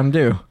 what do you want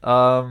to do?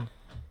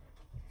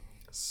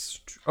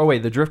 Oh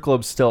wait, the drift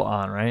globe's still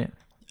on, right?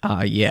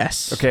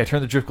 Yes. Okay, I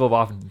turn the drift globe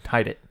off and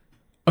hide it.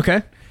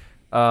 Okay.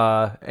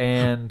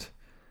 And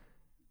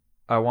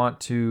I want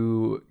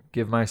to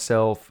give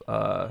myself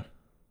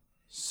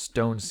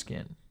stone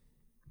skin.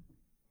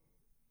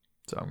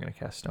 So I'm gonna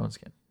cast stone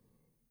skin.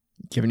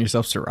 Giving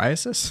yourself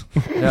psoriasis?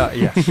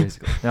 Yeah,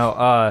 basically.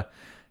 No,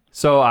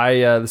 so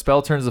the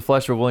spell turns the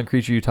flesh of a willing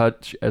creature you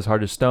touch as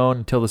hard as stone.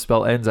 Until the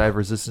spell ends, I have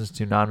resistance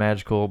to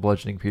non-magical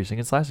bludgeoning, piercing,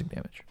 and slashing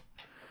damage.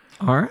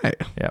 All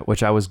right. Yeah,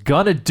 which I was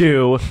gonna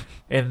do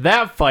in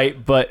that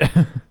fight, but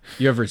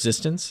You have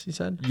resistance, you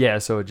said? yeah,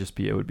 so it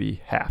would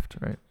be halved,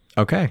 right?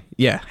 Okay.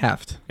 Yeah,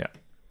 halved. Yeah.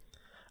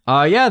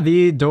 Yeah,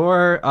 the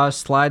door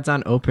slides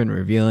on open,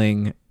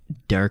 revealing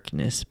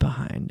darkness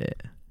behind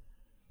it.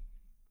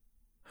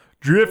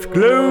 Drift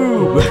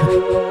globe.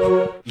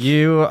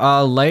 You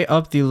light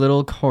up the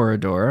little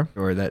corridor,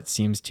 or that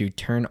seems to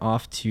turn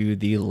off to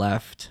the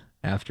left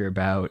after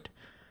about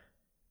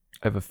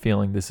I have a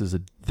feeling this is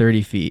a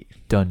 30 feet.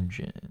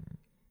 dungeon.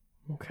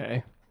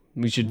 Okay.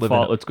 We should Living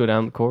fall. up. Let's go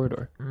down the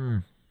corridor.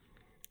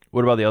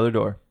 What about the other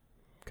door?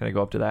 Can I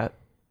go up to that?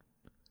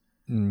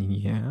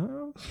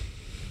 Yeah.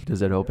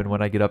 Does it open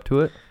when I get up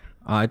to it?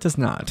 It does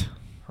not.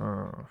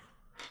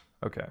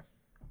 Okay.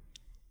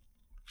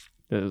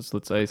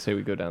 I say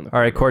we go down the All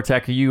right, corridor.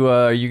 Kortak,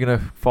 are you gonna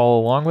follow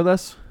along with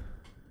us?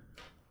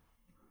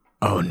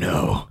 Oh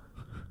no.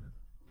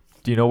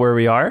 Do you know where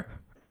we are?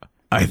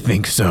 I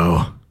think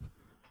so.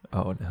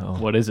 Oh no.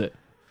 What is it?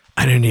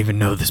 I didn't even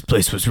know this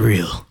place was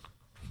real.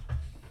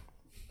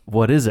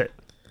 What is it?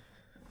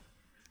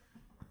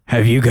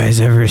 Have you guys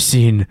ever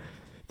seen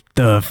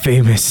the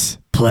famous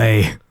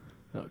play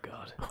Oh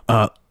God.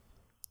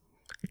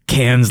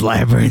 Can's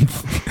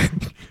Labyrinth?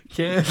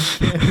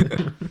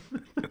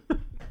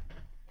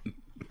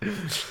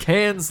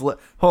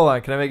 Hold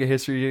on, can I make a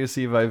history check to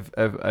see if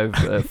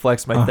I've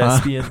flexed my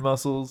thespian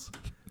muscles?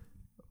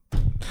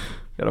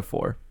 Got a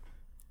 4.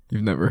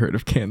 You've never heard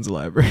of Can's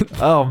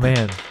Labyrinth? Oh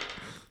man.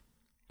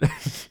 I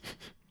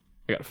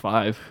got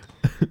 5.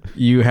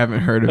 You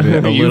haven't heard of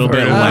it. A You've little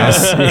bit heard of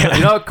less. Yeah.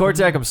 You know,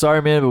 Kortak, I'm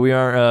sorry, man, but we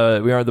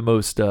aren't the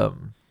most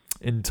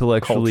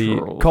intellectually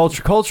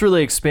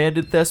culturally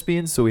expanded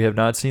thespians, so we have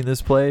not seen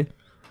this play.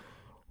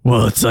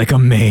 Well, it's like a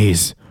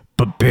maze,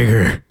 but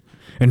bigger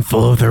and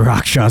full of the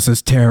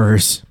Rakshasa's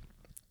terrors.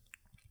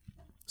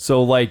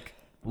 So like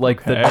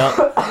Okay.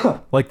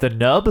 the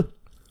nub?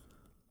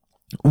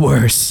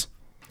 Worse.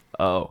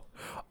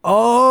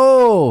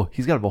 Oh,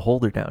 he's got a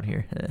beholder down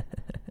here.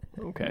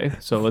 Okay,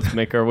 so let's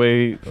make our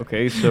way.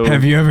 Okay, so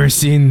Have you ever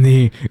seen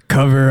the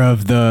cover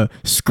of the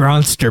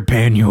Scronster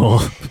Manual?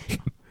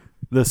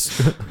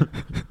 This.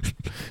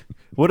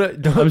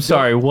 I'm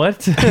sorry.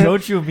 What?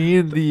 Don't you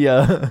mean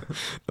the?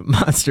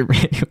 Monster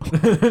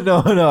Manual.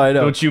 No, I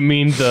don't. Don't you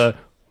mean the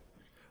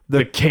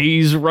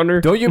K's runner?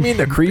 Don't you mean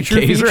the creature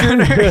Case feature?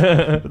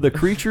 runner. The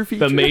creature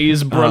feature. The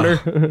maze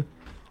runner?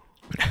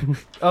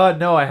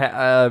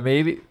 No,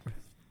 maybe.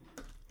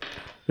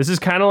 This is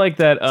kind of like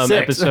that 6.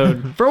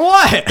 episode. For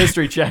what?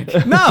 History check.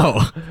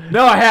 No.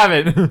 No, I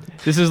haven't.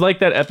 This is like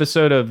that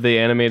episode of the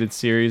animated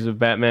series of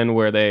Batman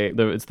where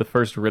it's the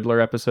first Riddler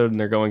episode and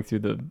they're going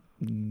through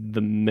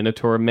the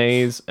Minotaur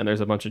maze and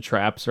there's a bunch of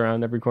traps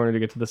around every corner to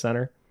get to the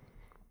center.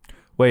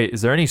 Wait,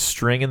 is there any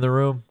string in the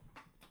room?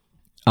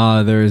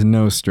 There is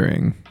no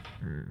string.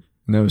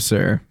 No,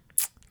 sir.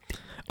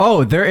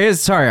 Oh, there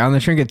is. Sorry, on the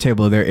trinket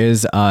table, there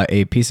is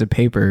a piece of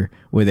paper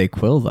with a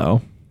quill,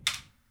 though.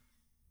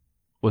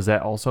 Was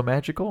that also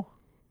magical?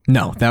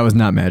 No, that was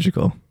not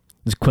magical.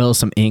 There's quill,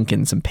 some ink,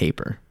 and some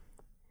paper.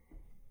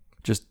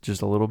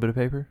 Just a little bit of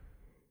paper?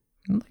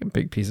 Like a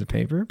big piece of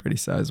paper, pretty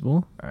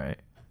sizable. All right.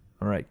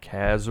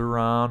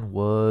 Kazeron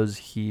was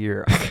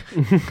here.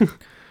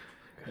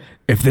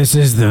 If this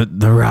is the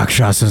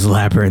Rakshas's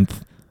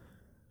Labyrinth,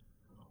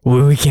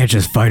 well, we can't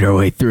just fight our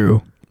way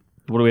through.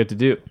 What do we have to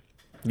do?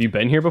 Have you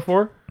been here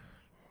before?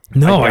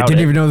 No, I didn't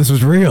even know this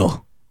was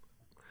real.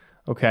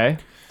 Okay.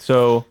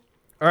 So,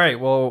 All right,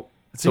 well,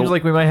 it seems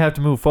like we might have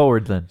to move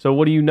forward then. so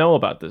what do you know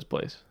about this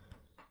place?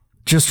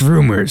 Just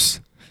rumors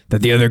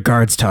that the other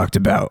guards talked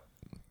about.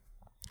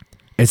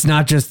 It's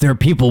not just there are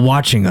people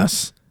watching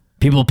us.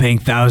 People paying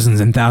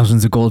thousands and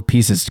thousands of gold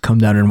pieces to come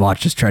down and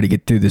watch us try to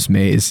get through this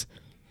maze.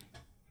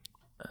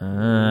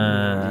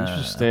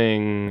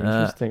 Interesting.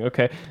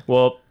 Okay.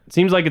 Well, it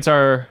seems like it's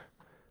the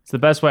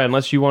best way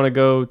unless you want to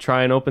go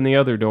try and open the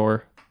other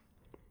door.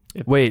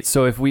 Wait,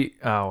 so if we...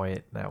 Oh,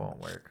 wait, that won't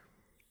work.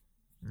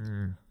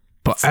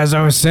 But as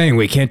I was saying,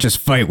 we can't just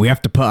fight. We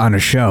have to put on a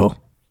show.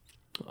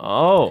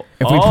 Oh.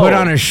 If we put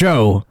on a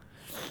show,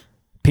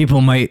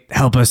 people might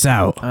help us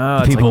out.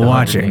 It's People like the Hunger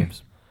watching.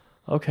 Games.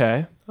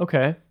 Okay.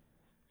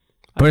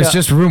 But it's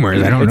just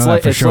rumors. I don't know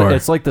that for sure.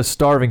 It's like the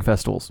starving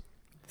festivals.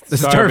 the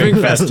starving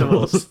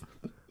festivals.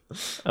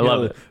 I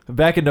love it.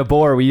 Back in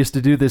Nabor, we used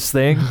to do this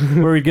thing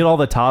where we'd get all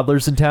the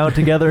toddlers in town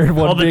together in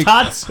one All the big...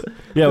 tots?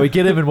 Yeah, we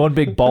get them in one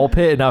big ball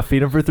pit and not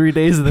feed them for 3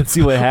 days and then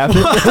see what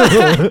happens.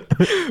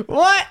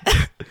 What?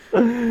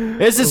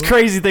 It's this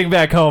crazy thing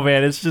back home,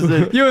 man. It's just...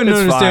 You wouldn't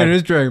understand.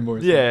 It's Dragon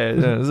Ball. Yeah,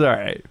 it's all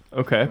right.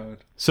 Okay.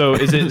 So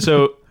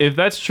if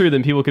that's true,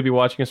 then people could be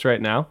watching us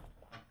right now?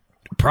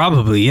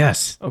 Probably,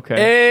 yes. Okay.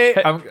 Hey,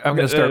 I'm going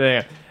to start...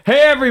 Hey,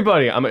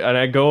 everybody. And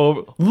I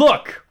go,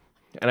 look.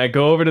 And I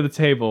go over to the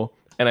table.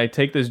 And I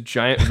take this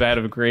giant vat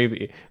of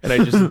gravy and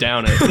I just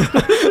down it.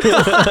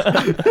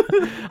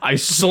 I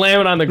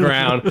slam it on the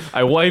ground.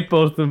 I wipe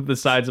both of the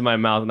sides of my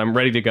mouth and I'm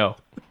ready to go.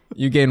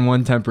 You gain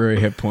 1 temporary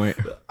hit point.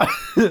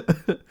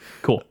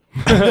 Cool.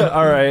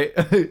 All right.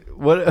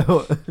 What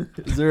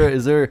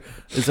is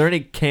there any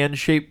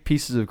can-shaped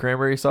pieces of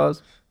cranberry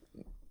sauce?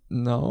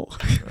 No.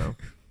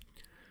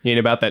 You ain't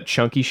about that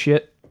chunky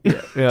shit?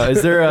 Yeah.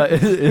 Is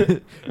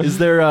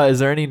there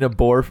any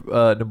Nabor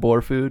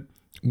food?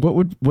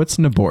 What's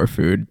Nabor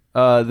food?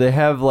 They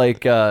have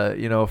like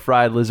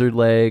fried lizard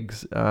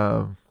legs.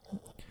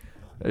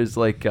 There's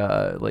like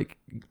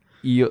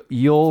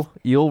eel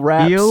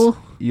wraps.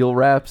 Eel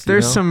wraps.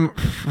 There's some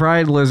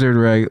fried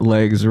lizard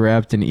legs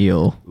wrapped in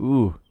eel.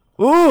 Ooh.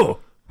 I'm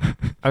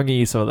gonna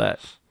eat some of that.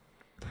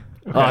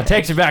 Okay. Oh, it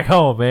takes you back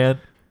home, man.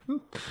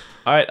 All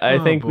right,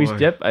 I think we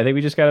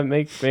just gotta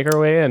make our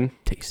way in.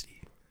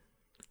 Tasty.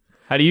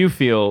 How do you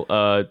feel,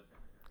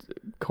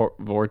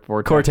 Kortak?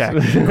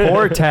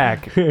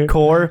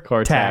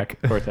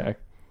 Kortak.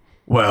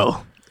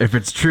 Well, if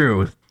it's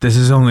true, this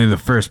is only the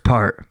first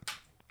part.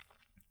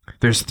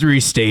 There's 3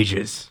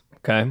 stages.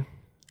 Okay.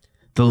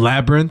 The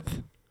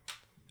Labyrinth,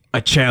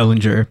 a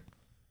Challenger,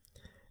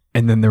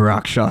 and then the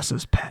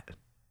Rakshasa's pet.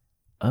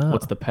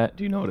 What's the pet?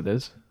 Do you know what it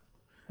is?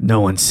 No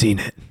one's seen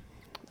it.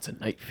 It's a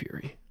Night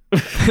Fury.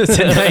 It's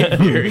a Night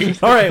Fury.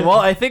 All right, well,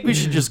 I think we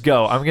should just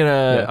go. I'm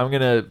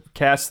gonna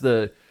cast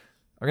the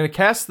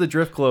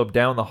drift globe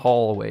down the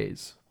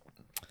hallways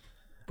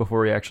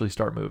before we actually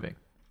start moving.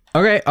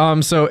 Okay,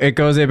 so it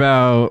goes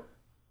about...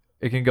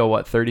 It can go,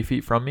 what, 30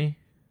 feet from me?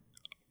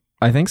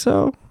 I think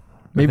so.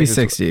 Maybe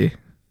 60.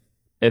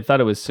 I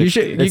thought it was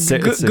 60. You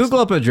should Google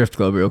up a drift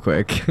globe real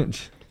quick.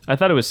 I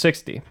thought it was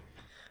 60.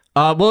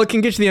 Well, it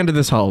can get to the end of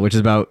this hall, which is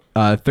about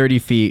 30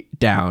 feet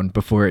down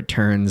before it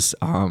turns.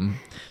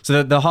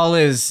 So the hall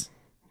is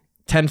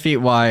 10 feet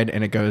wide,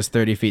 and it goes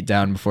 30 feet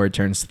down before it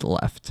turns to the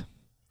left.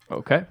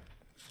 Okay.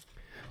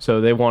 So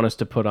they want us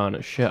to put on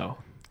a show.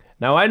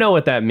 Now, I know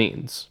what that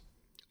means.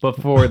 But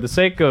for the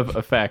sake of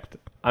effect,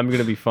 I'm going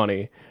to be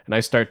funny, and I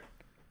start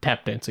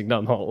tap dancing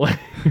down the hallway.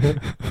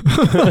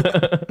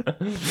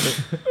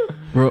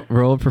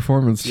 Roll a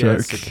performance check.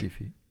 60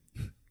 feet.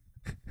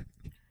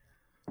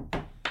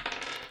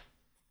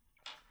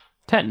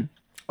 10.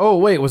 Oh,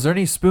 wait, was there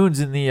any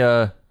spoons in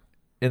the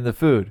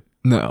food?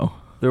 No.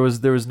 There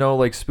was no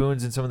like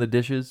spoons in some of the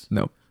dishes?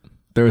 Nope.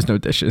 There was no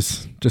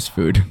dishes, just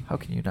food. How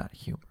can you not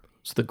humor?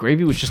 So the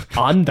gravy was just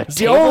on the It's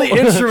the table? only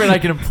instrument I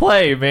can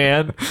play,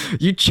 man.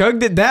 You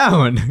chugged it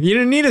down. You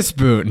didn't need a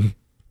spoon.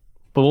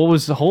 But what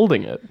was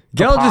holding it?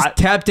 Gel just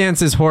tap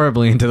dances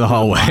horribly into the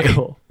hallway.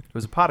 Cool. It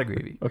was a pot of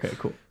gravy. Okay,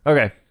 cool.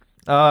 Okay.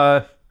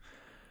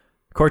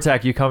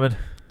 Kortak, you coming?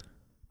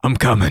 I'm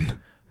coming.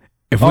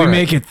 If All we right.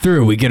 make it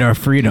through, we get our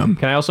freedom.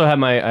 Can I also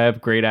have I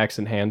have great axe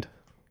in hand.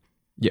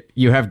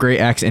 You have great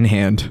axe in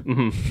hand.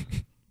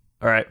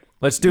 All right,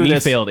 let's do Me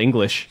this. failed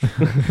English.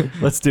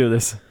 Let's do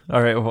this.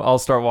 All right, well, I'll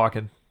start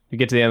walking. You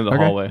get to the end of the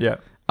Okay. hallway. Yeah.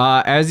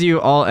 As you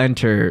all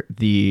enter,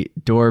 the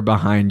door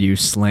behind you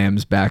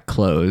slams back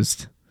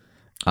closed.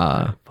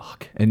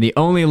 Fuck. And the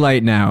only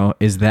light now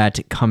is that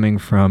coming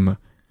from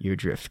your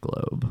drift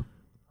globe.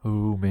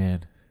 Oh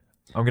man,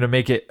 I'm gonna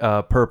make it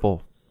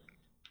purple.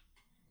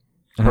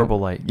 Purple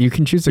light. You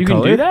can choose a You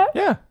color. can do that?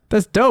 Yeah,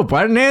 That's dope.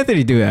 Why didn't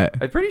Anthony do that?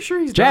 I'm pretty sure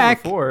he's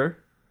Jack. done it before.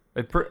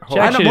 Jack I shit,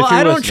 don't, if you're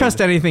I don't listening. trust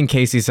anything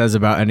Casey says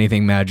about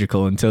anything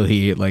magical until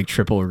he like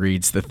triple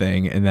reads the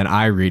thing and then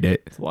I read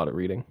it. It's a lot of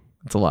reading.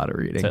 It's a lot of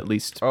reading. It's at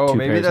least Oh, 2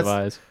 maybe pairs of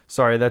that's- eyes.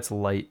 Sorry, that's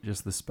light.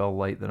 Just the spell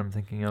light that I'm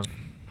thinking of.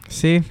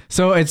 See?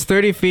 So it's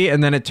 30 feet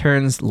and then it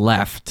turns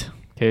left.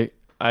 Okay.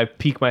 I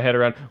peek my head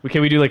around.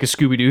 Can we do like a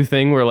Scooby-Doo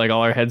thing where like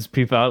all our heads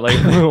peep out like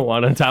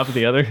one on top of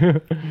the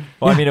other?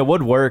 Well, I mean, it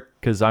would work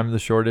because I'm the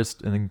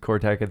shortest, and then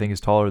Kortak I think is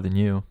taller than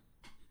you.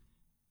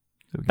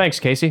 Thanks,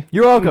 Casey.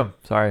 You're welcome.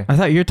 Sorry. I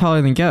thought you're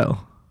taller than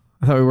Gel.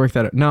 I thought we worked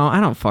that out. No, I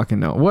don't fucking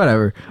know.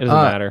 Whatever. It doesn't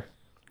matter.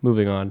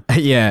 Moving on.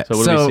 Yeah. So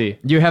what do we see?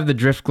 You have the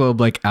drift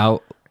globe like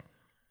out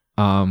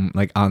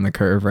like on the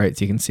curve, right?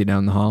 So you can see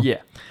down the hall.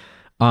 Yeah.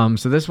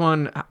 So this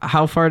one,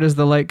 how far does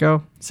the light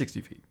go?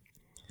 60 feet.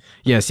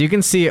 Yeah, so you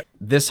can see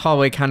this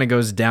hallway kind of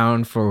goes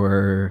down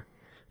for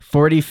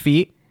 40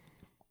 feet,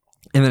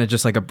 and then it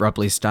just like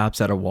abruptly stops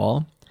at a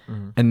wall.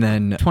 And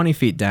then 20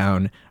 feet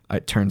down,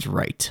 it turns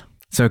right.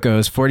 So it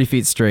goes 40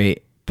 feet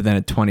straight, but then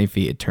at 20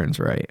 feet, it turns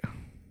right.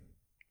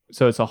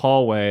 So it's a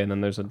hallway and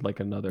then there's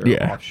another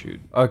Yeah. offshoot.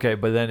 Okay,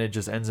 but then it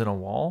just ends in a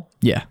wall?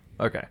 Yeah.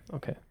 Okay.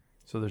 Okay.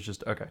 So there's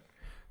just, okay.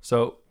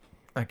 So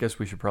I guess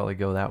we should probably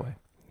go that way.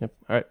 Yep.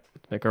 All right.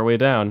 Let's make our way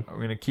down. We're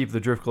going to keep the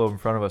drift globe in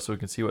front of us so we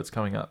can see what's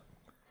coming up.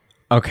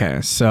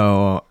 Okay,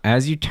 so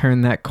as you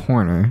turn that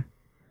corner,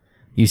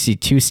 you see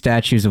 2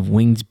 statues of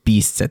winged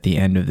beasts at the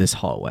end of this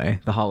hallway.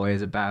 The hallway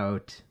is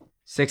about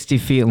 60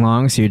 feet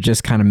long, so you're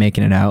just kind of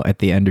making it out at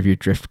the end of your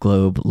drift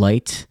globe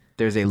light.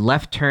 There's a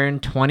left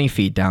turn 20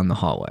 feet down the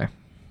hallway.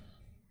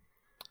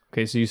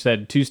 Okay. So you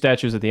said 2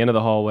 statues at the end of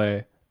the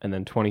hallway and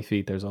then 20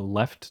 feet. There's a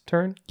left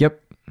turn. Yep.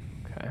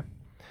 Okay.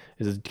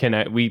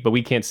 But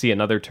we can't see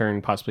another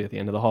turn possibly at the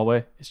end of the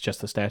hallway. It's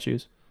just the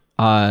statues.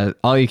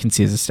 All you can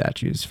see is the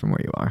statues from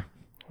where you are.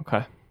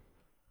 Okay.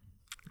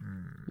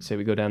 You say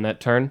we go down that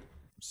turn.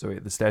 So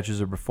wait, the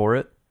statues are before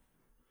it?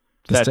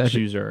 The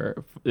Statues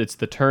are. It's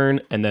the turn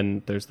and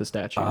then there's the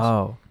statues.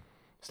 Oh.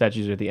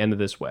 Statues are at the end of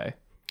this way.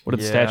 What do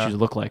the Yeah. statues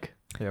look like?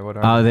 Yeah, what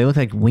are They look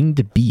like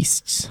winged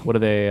beasts. What are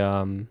they? You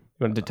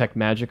want to detect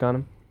magic on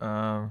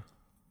them?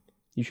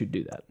 they? You should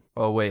do that.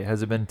 Oh, wait.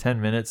 Has it been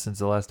 10 minutes since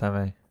the last time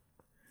I...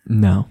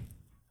 No.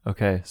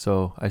 Okay,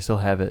 so I still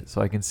have it,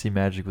 so I can see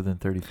magic within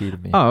 30 feet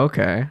of me. Oh,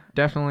 okay.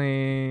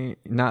 Definitely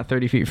not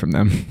 30 feet from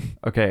them.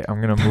 Okay,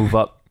 I'm going to move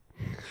up.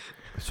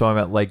 So I'm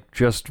at like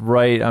just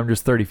right. I'm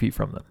just 30 feet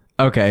from them.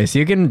 Okay, so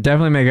you can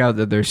definitely make out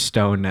that they're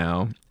stone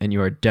now, and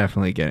you are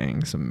definitely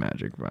getting some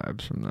magic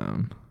vibes from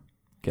them.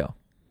 Gal.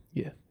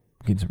 Yeah.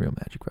 I'm getting some real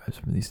magic vibes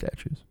from these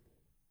statues.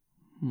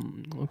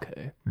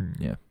 Okay.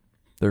 Yeah.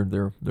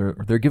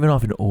 They're giving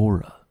off an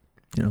aura.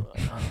 You know?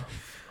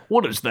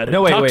 What is that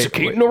No, wait,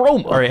 intoxicating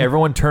aroma? All right,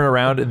 everyone turn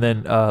around and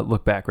then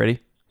look back. Ready?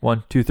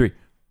 1, 2, 3.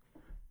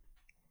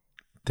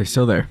 They're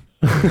still there.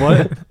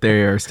 What?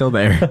 They are still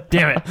there.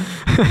 Damn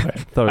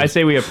it. I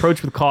say we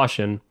approach with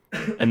caution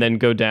and then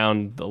go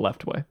down the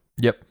left way.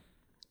 Yep.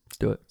 Let's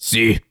do it.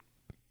 See,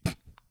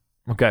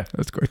 Okay.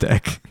 that's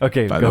Kortak.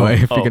 Okay. By go. the way,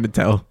 if Oh. you're gonna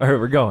tell, All right,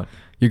 we're going.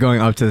 you're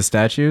going up to the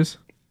statues.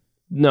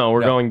 No,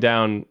 we're No. going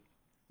down.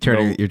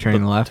 You're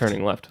turning left.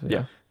 Turning left.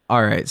 Yeah.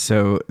 All right.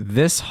 So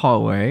this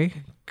hallway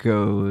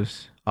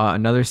goes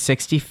another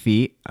 60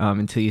 feet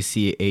until you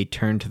see a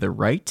turn to the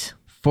right.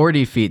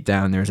 40 feet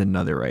down, there's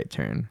another right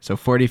turn. So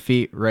 40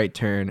 feet, right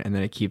turn, and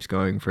then it keeps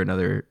going for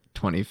another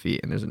 20 feet,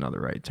 and there's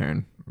another right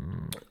turn.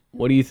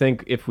 What do you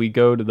think if we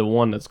go to the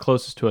one that's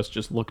closest to us,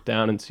 just look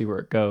down and see where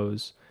it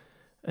goes,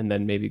 and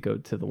then maybe go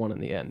to the one in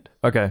the end?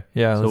 Okay.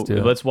 Yeah. So Let's do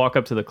it. let's walk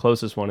up to the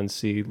closest one and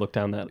see. Look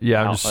down that.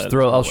 Yeah. I'm out- just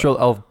throw.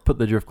 I'll put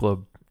the drift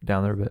globe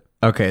down there a bit.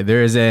 Okay,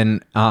 there is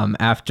an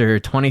after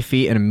 20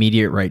 feet, an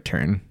immediate right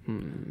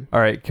turn. All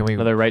right. Can we?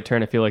 Another right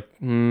turn. I feel like.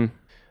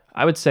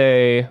 I would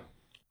say.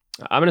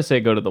 I'm gonna say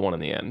go to the one in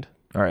the end.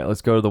 All right.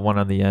 Let's go to the one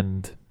on the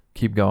end.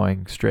 Keep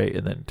going straight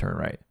and then turn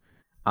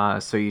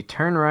right. So you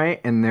turn right,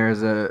 and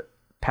there's a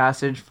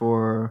passage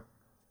for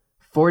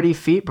 40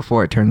 feet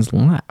before it turns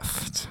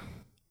left.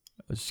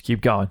 Let's just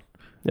keep going.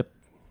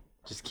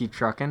 Just keep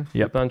trucking.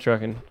 Yep. Keep on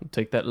trucking.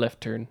 Take that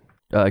left turn.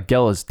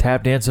 Gel is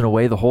tap dancing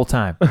away the whole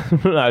time.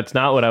 No, it's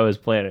not what I was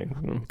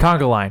planning.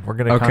 Conga line. We're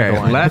gonna Okay, conga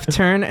line. left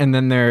turn, and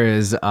then there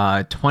is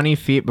 20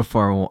 feet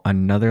before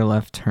another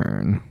left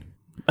turn.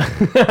 All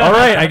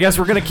right. I guess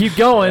we're gonna keep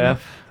going.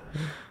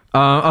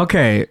 Yeah.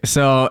 Okay,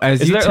 so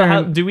as Is you there?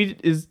 turn,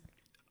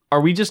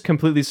 Are we just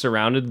completely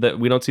surrounded that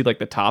we don't see like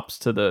the tops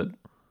to the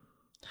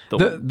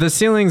The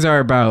ceilings are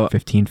about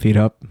 15 feet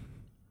up.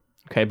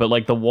 Okay, but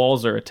like the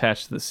walls are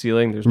attached to the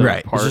ceiling. There's no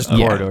Right. part. It's just of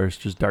corridors,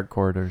 just dark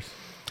corridors.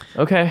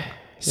 Okay.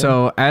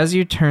 So as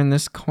you turn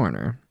this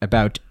corner,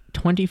 about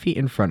 20 feet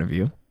in front of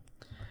you,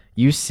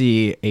 you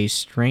see a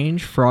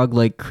strange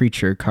frog-like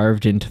creature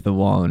carved into the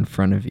wall in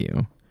front of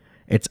you.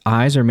 Its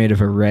eyes are made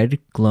of a red,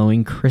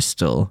 glowing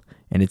crystal,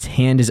 and its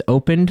hand is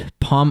opened,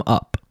 palm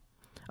up.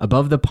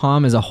 Above the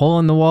palm is a hole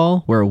in the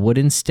wall where a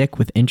wooden stick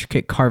with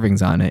intricate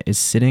carvings on it is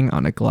sitting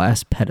on a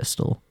glass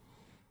pedestal.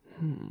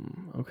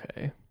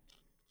 Okay.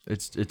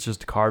 It's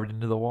just carved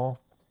into the wall.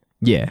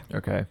 Yeah,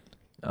 Okay.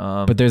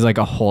 but there's like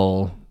a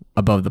hole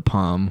above the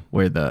palm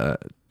where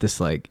this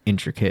like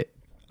intricate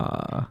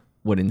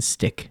wooden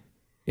stick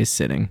is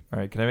sitting. All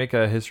right. Can I make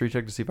a history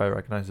check to see if I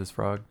recognize this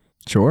frog?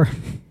 Sure.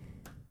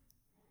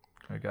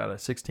 I got a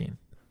 16.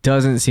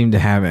 Doesn't seem to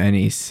have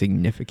any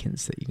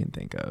significance that you can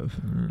think of.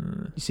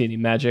 You see any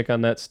magic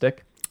on that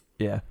stick?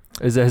 Yeah.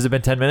 Has it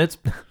been 10 minutes?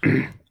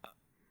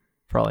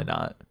 Probably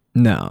not.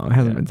 No, it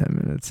hasn't been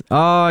 10 minutes.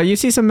 You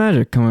see some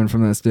magic coming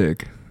from that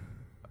stick.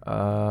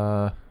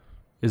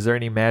 Is there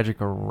any magic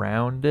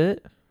around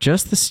it?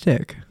 Just the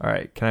stick. All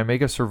right. Can I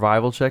make a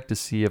survival check to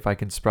see if I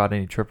can spot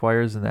any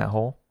tripwires in that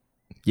hole?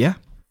 Yeah.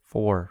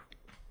 4.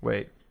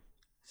 Wait.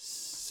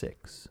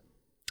 6.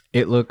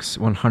 It looks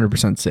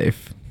 100%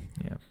 safe.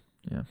 Yeah.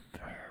 Yeah.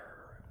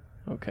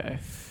 Okay.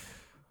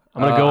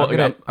 I'm gonna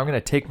go. I'm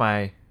gonna take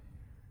my.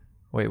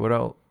 Wait. What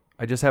else?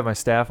 I just have my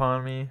staff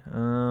on me.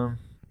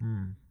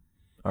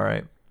 All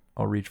right.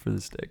 I'll reach for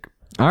the stick.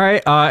 All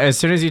right. As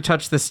soon as you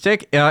touch the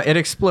stick, it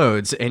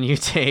explodes, and you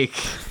take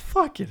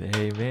Fucking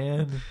hey,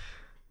 man.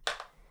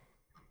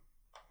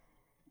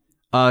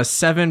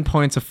 7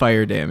 points of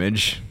fire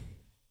damage.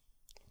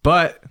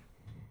 But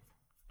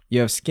you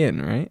have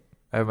skin, right?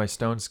 I have my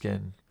stone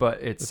skin, but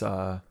it's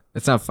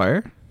It's not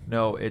fire.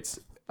 no,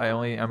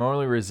 I'm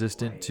only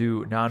resistant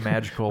to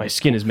non-magical. My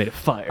skin is made of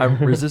fire. I'm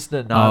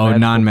resistant to non-magical,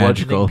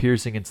 non-magical. bludgeoning,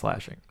 piercing, and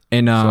slashing.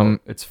 And So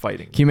it's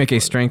fighting. can you make a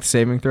strength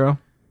saving throw?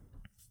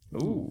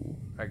 Ooh,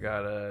 I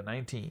got a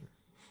 19.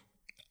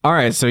 All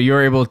right, so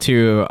you're able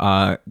to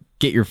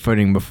get your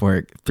footing before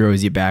it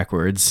throws you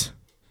backwards.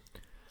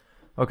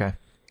 Okay.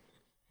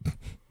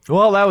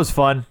 Well, that was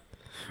fun.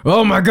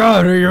 Oh my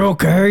God, are you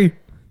okay?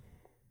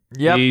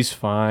 Yep. He's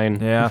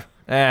fine. Yeah.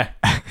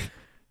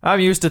 I'm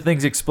used to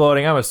things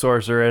exploding. I'm a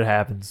sorcerer. It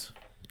happens.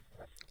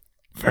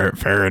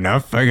 Fair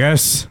enough, I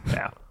guess.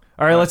 Yeah.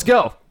 All right, let's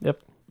go.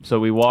 Yep. So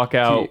we walk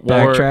out.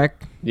 Backtrack.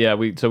 Yeah.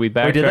 We did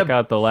backtrack that-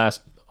 out the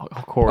last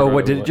corridor. Oh,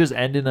 what did it just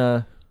end in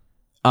a?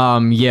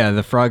 Yeah,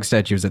 the frog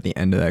statue is at the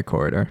end of that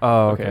corridor.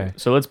 Oh, Okay. okay.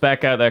 So let's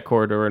back out that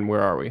corridor, and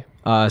where are we?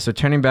 So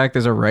turning back,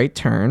 there's a right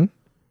turn.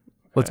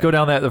 Let's go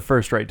down the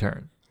first right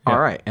turn. All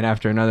right, and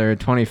after another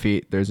 20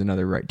 feet, there's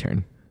another right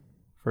turn.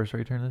 First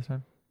right turn this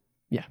time.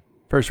 Yeah.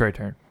 First right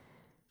turn.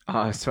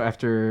 So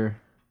after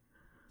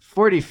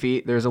 40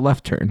 feet, there's a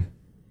left turn.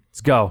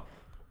 Let's go.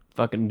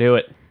 Fucking do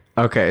it.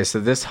 Okay, so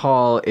this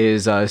hall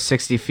is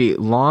 60 feet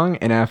long,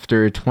 and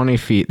after 20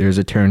 feet, there's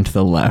a turn to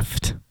the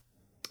left.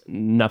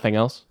 Nothing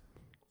else.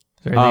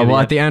 Is there anything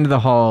At the end of the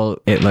hall,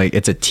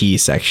 it's a T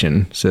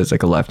section, so it's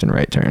like a left and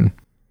right turn.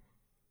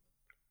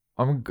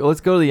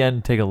 let's go to the end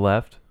and take a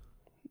left.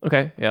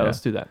 Okay. Yeah.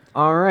 Let's do that.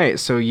 All right,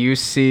 so you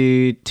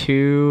see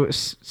two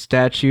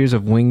statues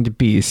of winged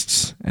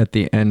beasts at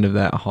the end of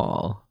that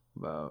hall.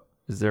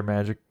 Is there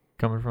magic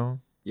coming from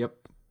them? Yep,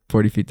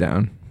 40 feet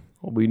down.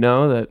 Well, we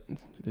know that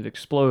it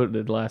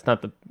exploded last.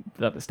 Not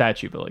the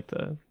statue, but like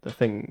the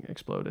thing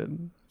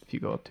exploded. If you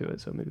go up to it,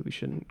 so maybe we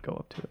shouldn't go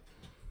up to it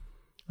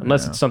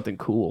unless it's something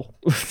cool.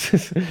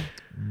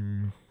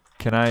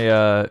 Can I?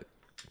 Did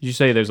you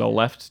say there's a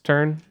left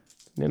turn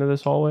into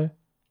this hallway?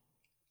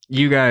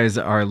 You guys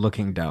are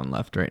looking down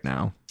left right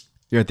now.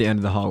 You're at the end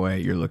of the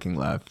hallway, you're looking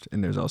left,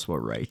 and there's also a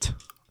right.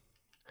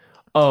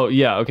 Oh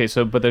yeah. Okay.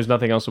 So, but there's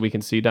nothing else that we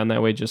can see down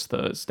that way. Just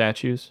the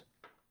statues.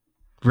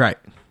 Right.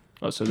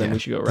 Oh, so then we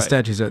should go right. The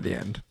statues are at the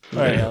end. All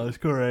right, yeah, let's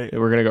go right. Yeah,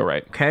 we're gonna go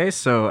right. Okay,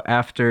 so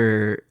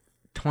after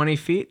 20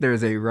 feet,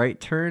 there's a right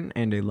turn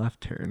and a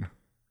left turn.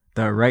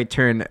 The right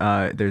turn,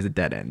 there's a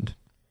dead end.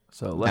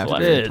 So left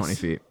After it is. 20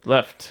 feet.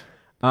 Left.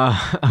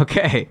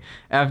 Okay.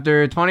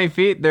 After 20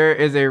 feet, there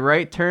is a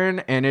right turn,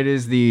 and it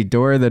is the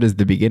door that is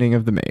the beginning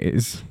of the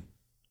maze.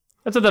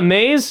 That's at the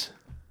maze?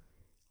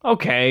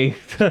 Okay.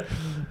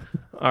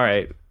 All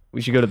right.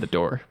 We should go to the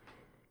door.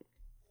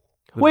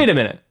 Wait a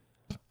minute.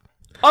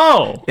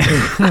 Oh!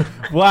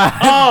 Wow.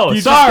 Oh,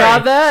 You just sorry.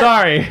 got that?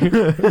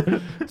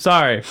 Sorry.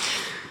 Sorry.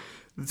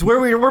 It's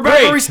we're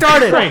back where we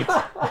started. Great.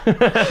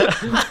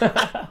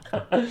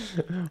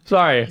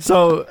 Sorry.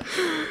 So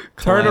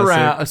turn Classic.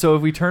 around. So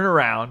if we turn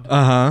around,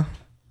 Uh-huh.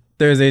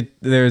 There's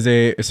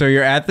a so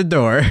you're at the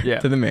door Yeah.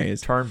 to the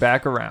maze. turn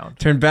back around.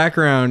 Turn back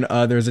around,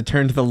 there's a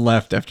turn to the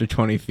left after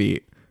 20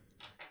 feet.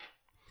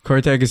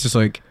 Kortak is just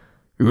like,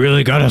 you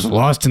really got us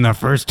lost in the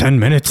first 10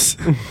 minutes.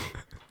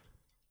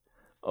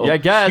 Oh, yeah, I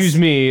guess. Excuse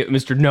me,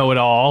 Mr.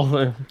 Know-It-All.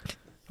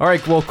 All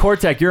right, well,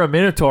 Kortak, you're a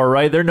Minotaur,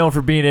 right? They're known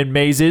for being in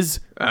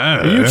mazes.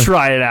 You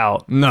try it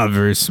out. Not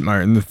very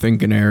smart in the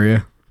thinking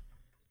area.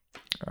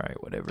 All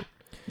right, whatever.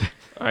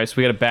 All right, so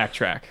we got to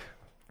backtrack.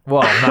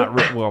 Well,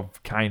 well,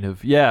 kind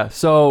of. Yeah.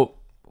 So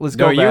let's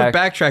go No, back. you've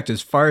backtracked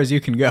as far as you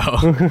can go.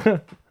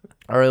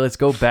 All right, let's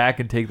go back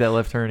and take that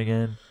left turn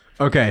again.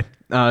 Okay.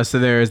 So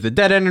there's the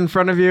dead end in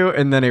front of you,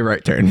 and then a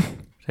right turn.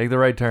 Take the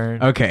right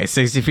turn. Okay.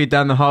 60 feet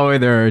down the hallway,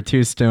 there are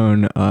 2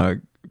 stone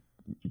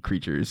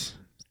creatures,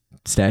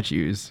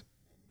 statues,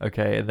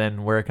 Okay, and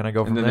then where can I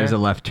go from and then there? there's a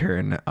left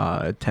turn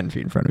 10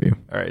 feet in front of you.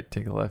 All right,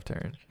 take a left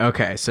turn.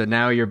 Okay. So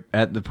now you're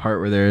at the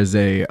part where there is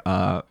a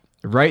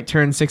right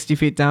turn 60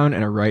 feet down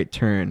and a right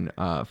turn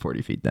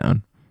 40 feet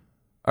down.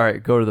 All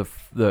right, go to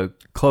the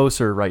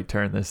closer right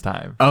turn this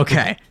time.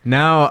 Okay.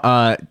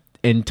 Now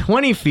in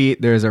 20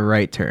 feet, there's a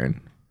right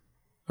turn.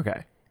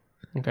 Okay.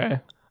 Okay.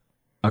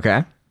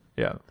 Okay.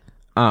 Yeah.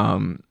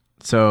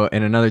 So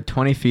in another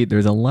 20 feet,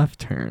 there's a left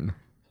turn.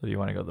 So do you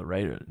want to go the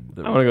right or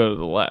the I want to go to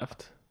the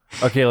left.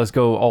 Okay, let's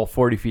go all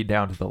 40 feet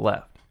down to the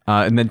left.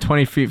 And then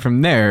 20 feet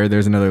from there,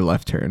 there's another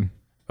left turn.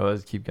 Oh,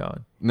 let's keep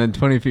going. And then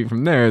 20 feet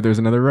from there, there's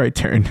another right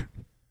turn.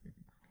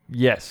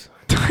 Yes.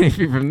 20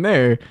 feet from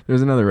there,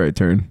 there's another right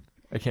turn.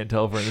 I can't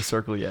tell if we're in a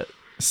circle yet.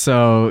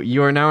 So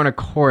you are now in a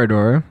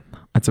corridor.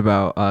 That's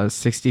about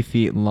 60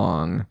 feet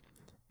long.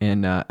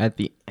 And at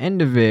the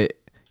end of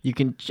it, you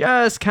can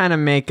just kind of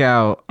make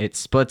out it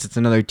splits. It's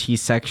another T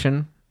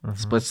section.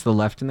 Splits to the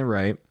left and the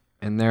right.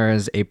 And there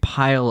is a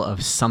pile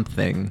of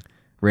something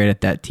right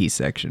at that T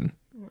section.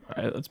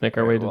 All right, let's make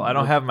our way to. Well, I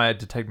don't have my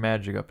detect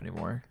magic up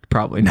anymore.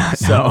 Probably not.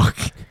 So- No.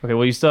 Okay,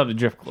 well, you still have the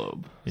drift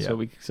globe. Yeah.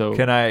 So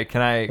Can I?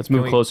 let's can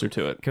move we- closer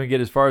to it. Can we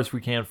get as far as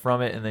we can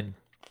from it and then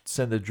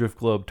send the drift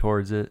globe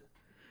towards it?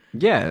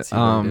 Yeah. See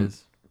what it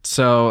is.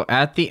 So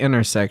at the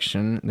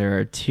intersection, there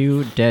are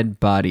 2 dead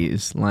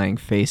bodies lying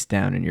face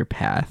down in your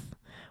path.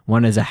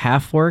 One is a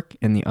half-orc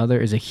and the other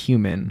is a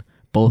human.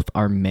 Both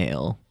are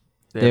male.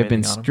 They have been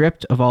anything on 'em?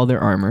 stripped of all their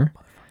armor.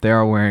 They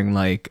are wearing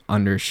like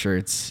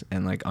undershirts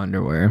and like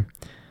underwear.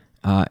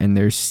 And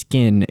their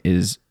skin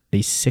is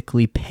a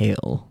sickly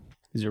pale.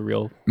 These are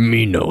real.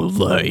 Me no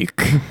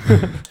like.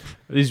 Are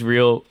these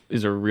real?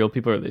 These are real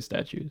people, or are they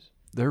statues?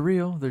 They're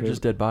real. They're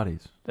just dead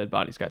bodies. Dead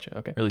bodies. Gotcha.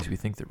 Okay. Or at least we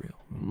think they're real.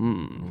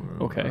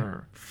 Okay.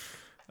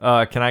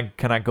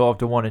 Can I go up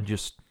to one and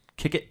just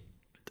kick it?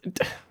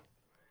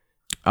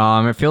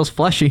 It feels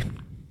fleshy.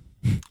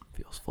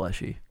 Feels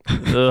fleshy.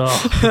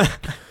 Ugh.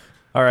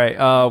 All right.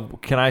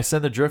 Can I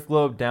send the drift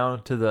globe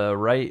down to the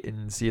right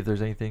and see if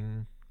there's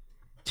anything?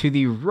 To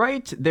the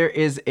right, there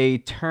is a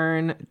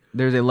turn.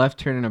 There's a left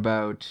turn in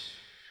about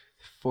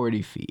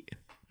 40 feet.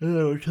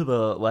 To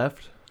the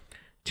left.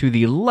 To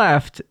the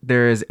left,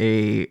 there is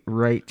a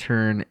right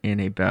turn in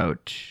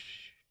about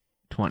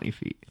 20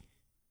 feet.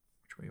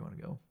 Which way you want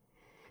to go?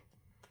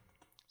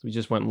 So we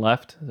just went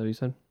left. Is that what you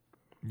said?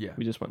 Yeah.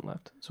 We just went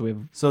left. So we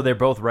have. So they're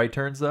both right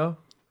turns though.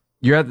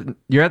 You're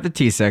at the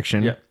T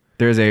section. Yeah.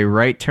 There's a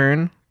right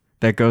turn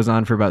that goes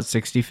on for about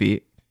 60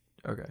 feet.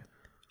 Okay.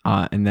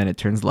 And then it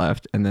turns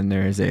left. And then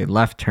there's a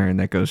left turn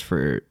that goes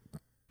for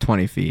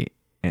 20 feet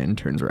and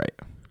turns right.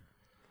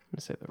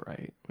 Let's say the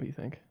right. What do you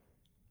think?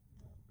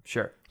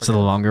 Sure. So the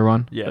longer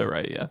one. Yeah. The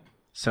right. Yeah.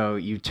 So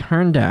you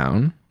turn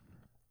down,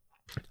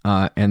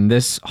 and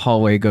this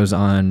hallway goes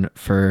on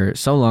for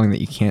so long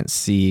that you can't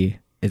see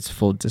its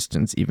full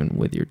distance even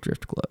with your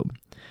drift globe.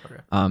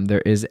 Okay.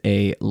 There is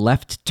a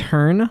left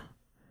turn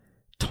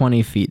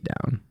 20 feet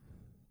down.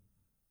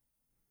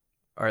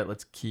 All right.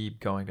 Let's keep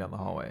going down the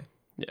hallway.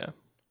 Yeah.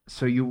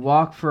 So you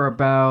walk for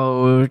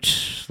about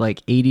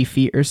like 80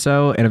 feet or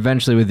so, and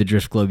eventually with the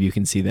drift globe you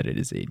can see that it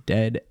is a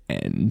dead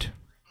end.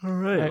 All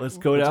right. Let's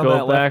go Let's down go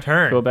that back, left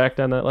turn. Go back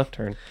down that left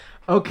turn.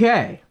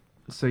 Okay.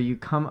 So you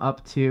come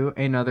up to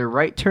another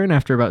right turn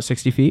after about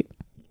 60 feet.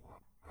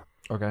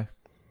 Okay.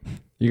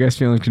 You guys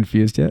feeling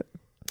confused yet?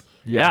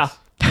 Yes.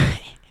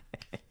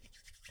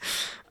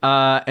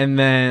 And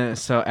then,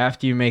 so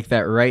after you make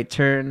that right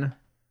turn,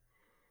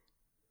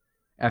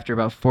 after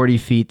about 40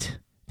 feet,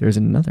 there's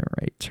another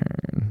right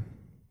turn.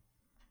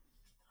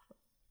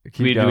 Keep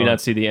Do we going.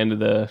 not see the end of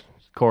the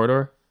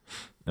corridor?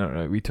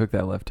 No, we took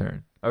that left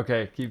turn.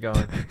 Okay, keep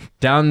going.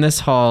 Down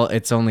this hall,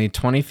 it's only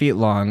 20 feet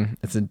long.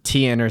 It's a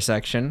T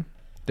intersection.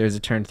 There's a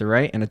turn to the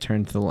right and a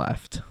turn to the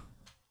left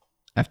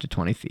after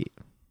 20 feet.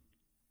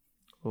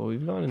 Well,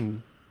 we've gone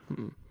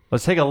in.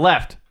 Let's take a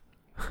left.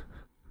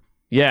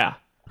 Yeah.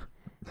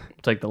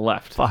 It's like the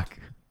left. Fuck.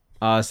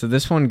 So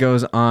this one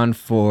goes on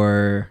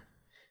for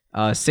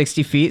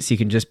 60 feet, so you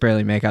can just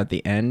barely make out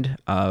the end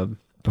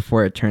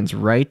before it turns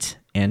right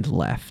and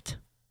left.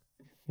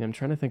 Yeah, I'm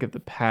trying to think of the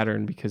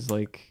pattern because,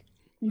 like,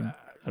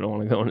 I don't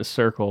want to go in a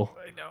circle.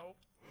 I know.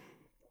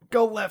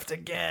 Go left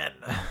again.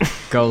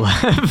 Go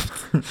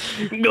left.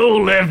 Go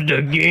left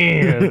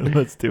again.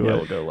 Let's do Yeah, it.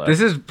 we'll go left. This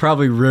is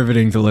probably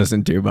riveting to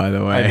listen to, by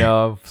the way. I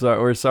know.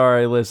 We're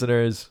sorry,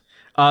 listeners.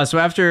 So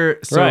after...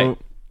 Right.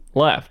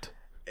 Left.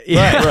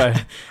 Yeah.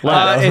 Right.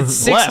 Left. It's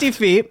 60 Left.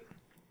 feet,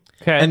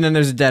 Okay. and then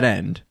there's a dead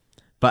end.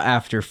 But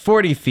after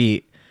 40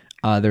 feet,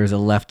 there's a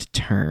left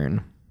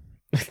turn.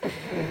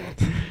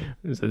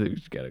 So we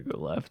just gotta go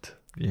left.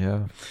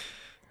 Yeah.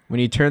 When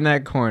you turn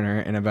that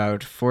corner in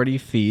about 40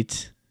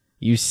 feet,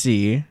 you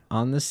see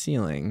on the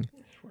ceiling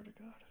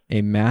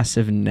a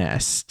massive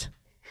nest.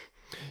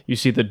 You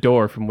see the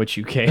door from which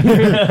you came.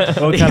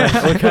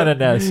 What kind of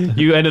nest?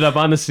 You ended up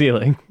on the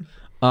ceiling.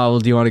 Well,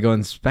 do you want to go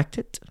inspect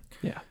it?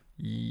 Yeah.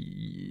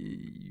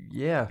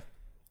 Yeah.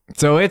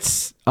 So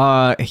it's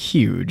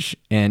huge,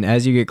 and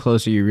as you get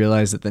closer, you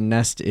realize that the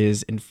nest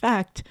is, in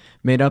fact,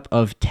 made up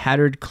of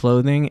tattered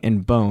clothing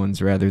and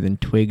bones rather than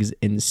twigs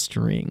and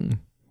string.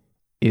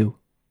 Ew.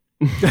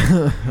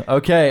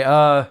 Okay.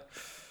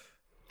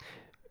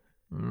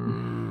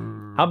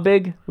 How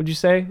big would you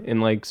say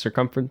in like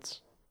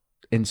circumference?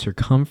 In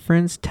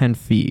circumference, 10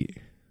 feet.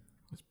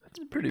 It's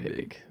pretty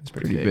big. It's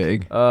pretty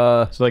big.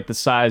 So like the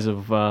size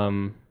of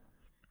I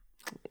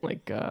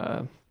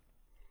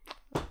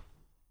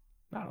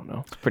don't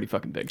know. It's pretty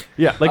fucking big.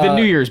 Yeah. Like the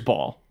New Year's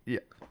ball.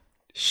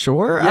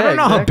 Sure. Yeah, I don't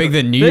know how exactly. big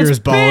the New Year's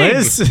ball big.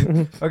 is.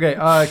 Okay.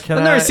 I've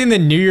never seen the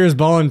New Year's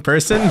ball in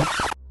person.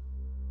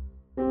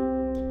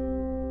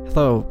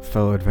 Hello,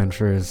 fellow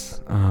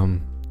adventurers.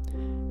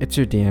 It's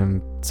your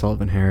DM,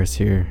 Sullivan Harris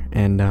here,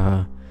 and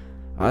I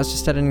was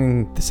just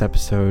editing this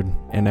episode,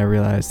 and I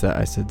realized that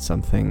I said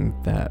something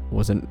that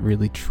wasn't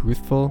really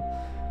truthful.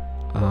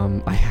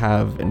 I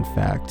have, in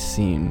fact,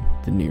 seen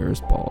the New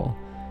Year's ball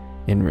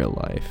in real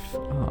life.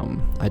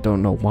 I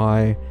don't know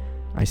why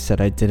I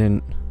said I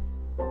didn't.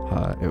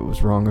 It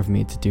was wrong of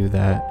me to do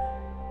that,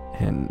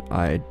 and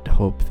I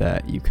hope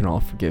that you can all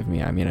forgive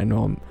me. I mean, I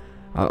know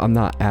I'm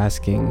not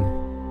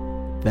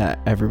asking that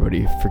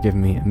everybody forgive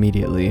me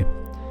immediately,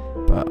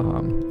 but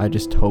I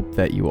just hope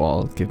that you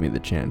all give me the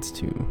chance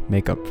to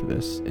make up for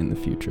this in the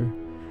future.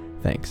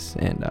 Thanks,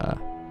 and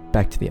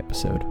back to the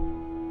episode.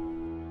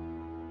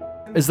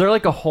 Is there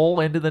like a hole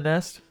into the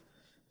nest?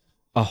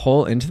 A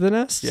hole into the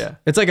nest? Yeah.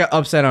 It's like an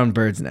upside down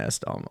bird's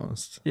nest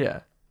almost. Yeah.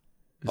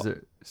 Is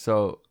there?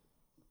 So.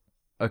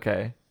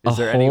 Okay. Is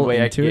A there any hole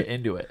way I into can it? get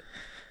into it?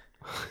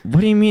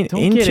 What do you mean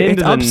Don't get into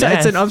it's the upside?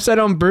 It's an nest. upside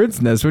down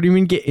bird's nest. What do you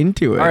mean get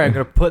into it? All right. I'm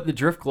gonna put the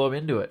drift globe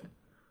into it.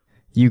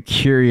 You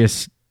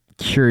curious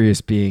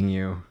being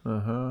you.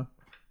 Uh-huh.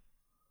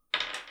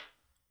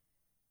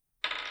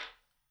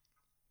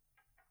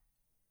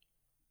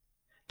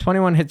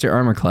 $21 hits your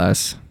armor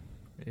class.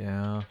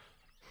 Yeah.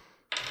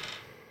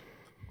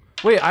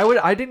 Wait,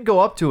 I didn't go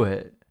up to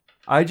it.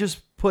 I just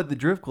put the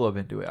drift globe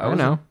into it. I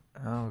know.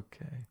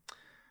 Okay.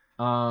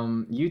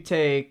 You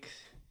take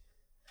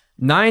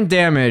 9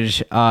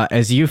 damage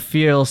as you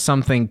feel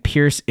something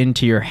pierce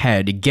into your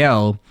head.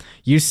 Gel,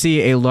 you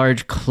see a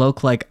large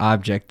cloak-like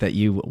object that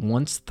you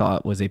once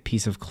thought was a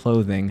piece of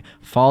clothing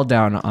fall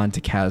down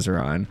onto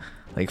Kazeron,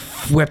 like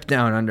whip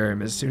down under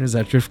him as soon as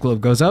that drift globe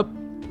goes up.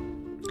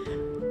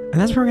 And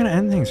that's where we're gonna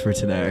end things for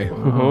today.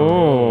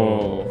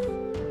 Oh.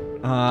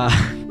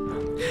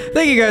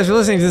 Thank you guys for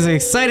listening to this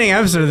exciting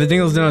episode of the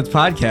Dingles Donuts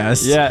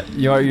podcast. Yeah,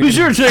 you are. Be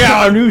sure to check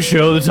out our new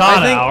show, The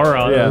Todd I think- Hour.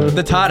 On Yeah.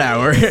 The Todd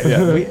Hour.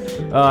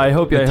 I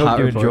hope you Tot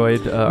report.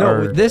 enjoyed.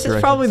 No, this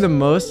is probably directions. the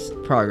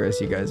most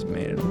progress you guys have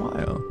made in a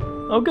while.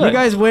 Oh, good. You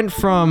guys went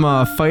from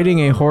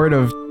fighting a horde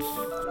of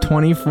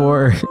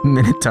 24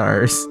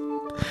 minotaurs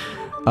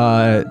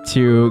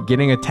to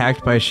getting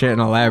attacked by shit in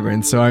a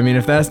labyrinth. So, I mean,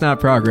 if that's not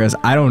progress,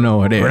 I don't know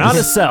what is. We're not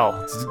a cell.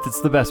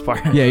 It's the best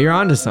part. Yeah, you're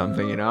onto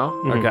something, you know?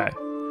 Okay.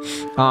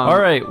 All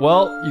right.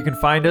 Well, you can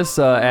find us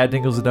at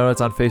Dingles and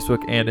Donuts on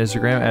Facebook and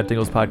Instagram, at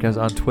Dingles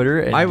Podcast on Twitter.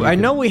 And I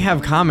know we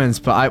have comments,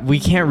 but we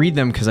can't read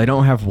them because I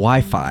don't have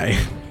Wi-Fi.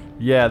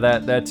 Yeah,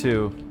 that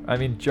too. I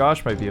mean,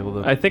 Josh might be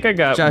able to. I think I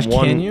got Josh,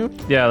 one. can you?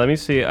 Yeah, let me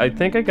see. I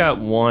think I got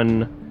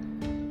one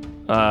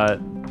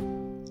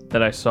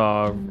that I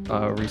saw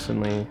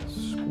recently.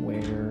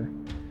 Square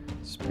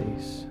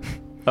space.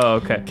 Oh,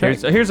 okay.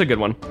 Here's a good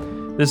one.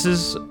 This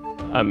is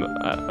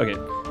okay.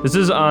 This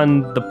is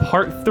on the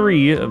part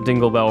 3 of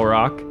Dingle Bell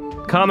Rock.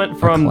 Comment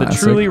from the classic.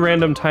 truly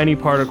random tiny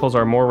particles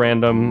are more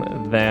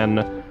random than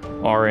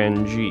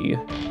RNG.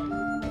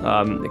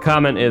 The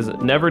comment is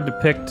never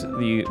depict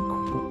the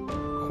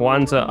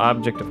quanta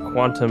object of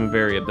quantum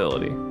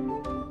variability.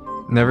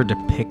 Never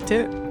depict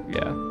it?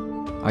 Yeah,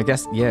 I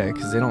guess, yeah,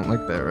 because they don't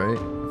like that, right?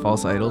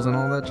 False idols and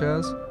all that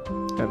jazz?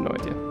 I have no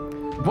idea.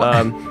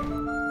 What?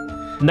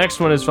 Next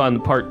one is on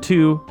part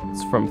 2.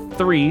 It's from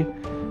 3,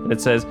 and it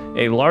says,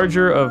 "A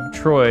larger of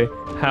Troy,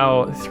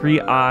 how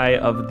 3I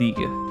of thee."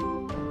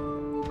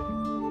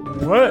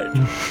 What?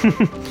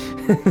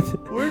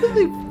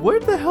 Where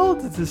the hell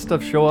does this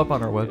stuff show up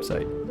on our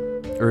website?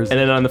 Or is And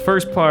then on the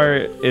first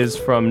part is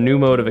from New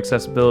Mode of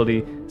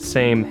Accessibility,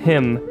 same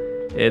hymn.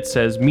 It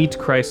says, "Meet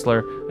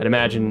Chrysler." I'd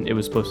imagine it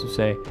was supposed to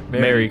say,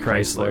 "Mary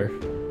Chrysler."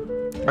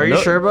 Are you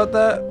No- sure about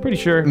that? Pretty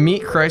sure.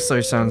 Meet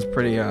Chrysler sounds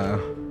pretty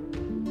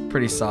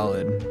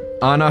solid.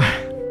 On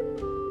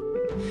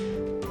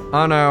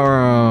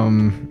our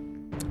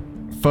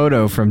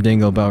photo from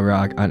Dingle Bell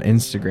Rock on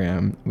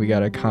Instagram, we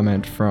got a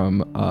comment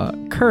from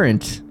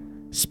current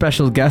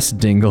special guest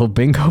Dingle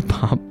Bingo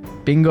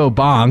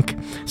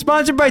Bonk,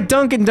 sponsored by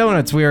Dunkin'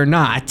 Donuts. We are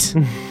not.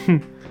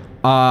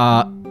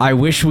 I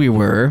wish we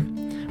were.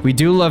 We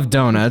do love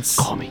donuts.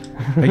 Call me.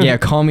 Yeah,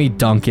 call me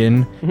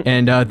Duncan.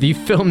 And the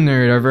film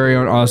nerd, our very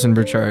own Austin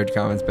Burchard,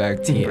 comments back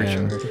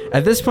TM.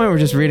 At this point, we're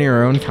just reading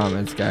our own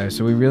comments, guys.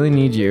 So we really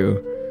need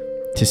you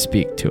to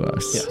speak to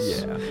us.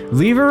 Yes. Yeah.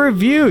 Leave a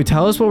review.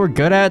 Tell us what we're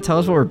good at. Tell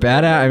us what we're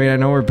bad at. I mean, I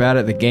know we're bad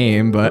at the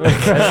game, but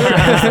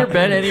Has there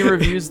been any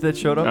reviews that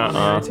showed up on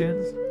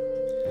iTunes?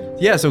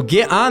 yeah. So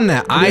get on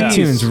that. Please.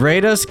 iTunes,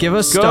 rate us, give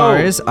us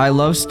stars. I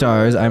love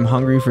stars. I'm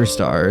hungry for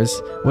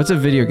stars. What's a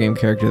video game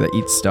character that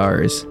eats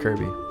stars?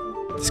 Kirby.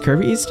 Does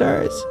Kirby eat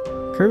stars?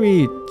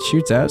 Kirby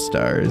shoots out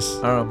stars.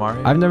 I don't know,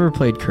 Mario. I've never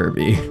played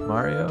Kirby.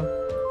 Mario?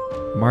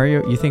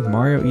 Mario, you think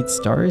Mario eats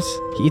stars?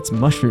 He eats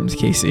mushrooms,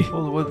 Casey.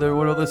 Well, what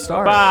are the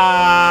stars?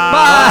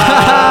 Bye!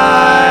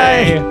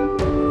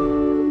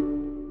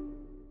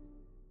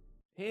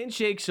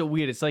 Handshake's so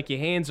weird. It's like your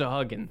hands are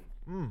hugging.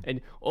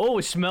 And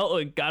it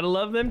smell. Gotta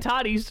love them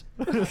toddies.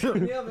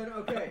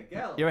 Okay,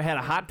 You ever had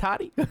a hot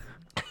toddy?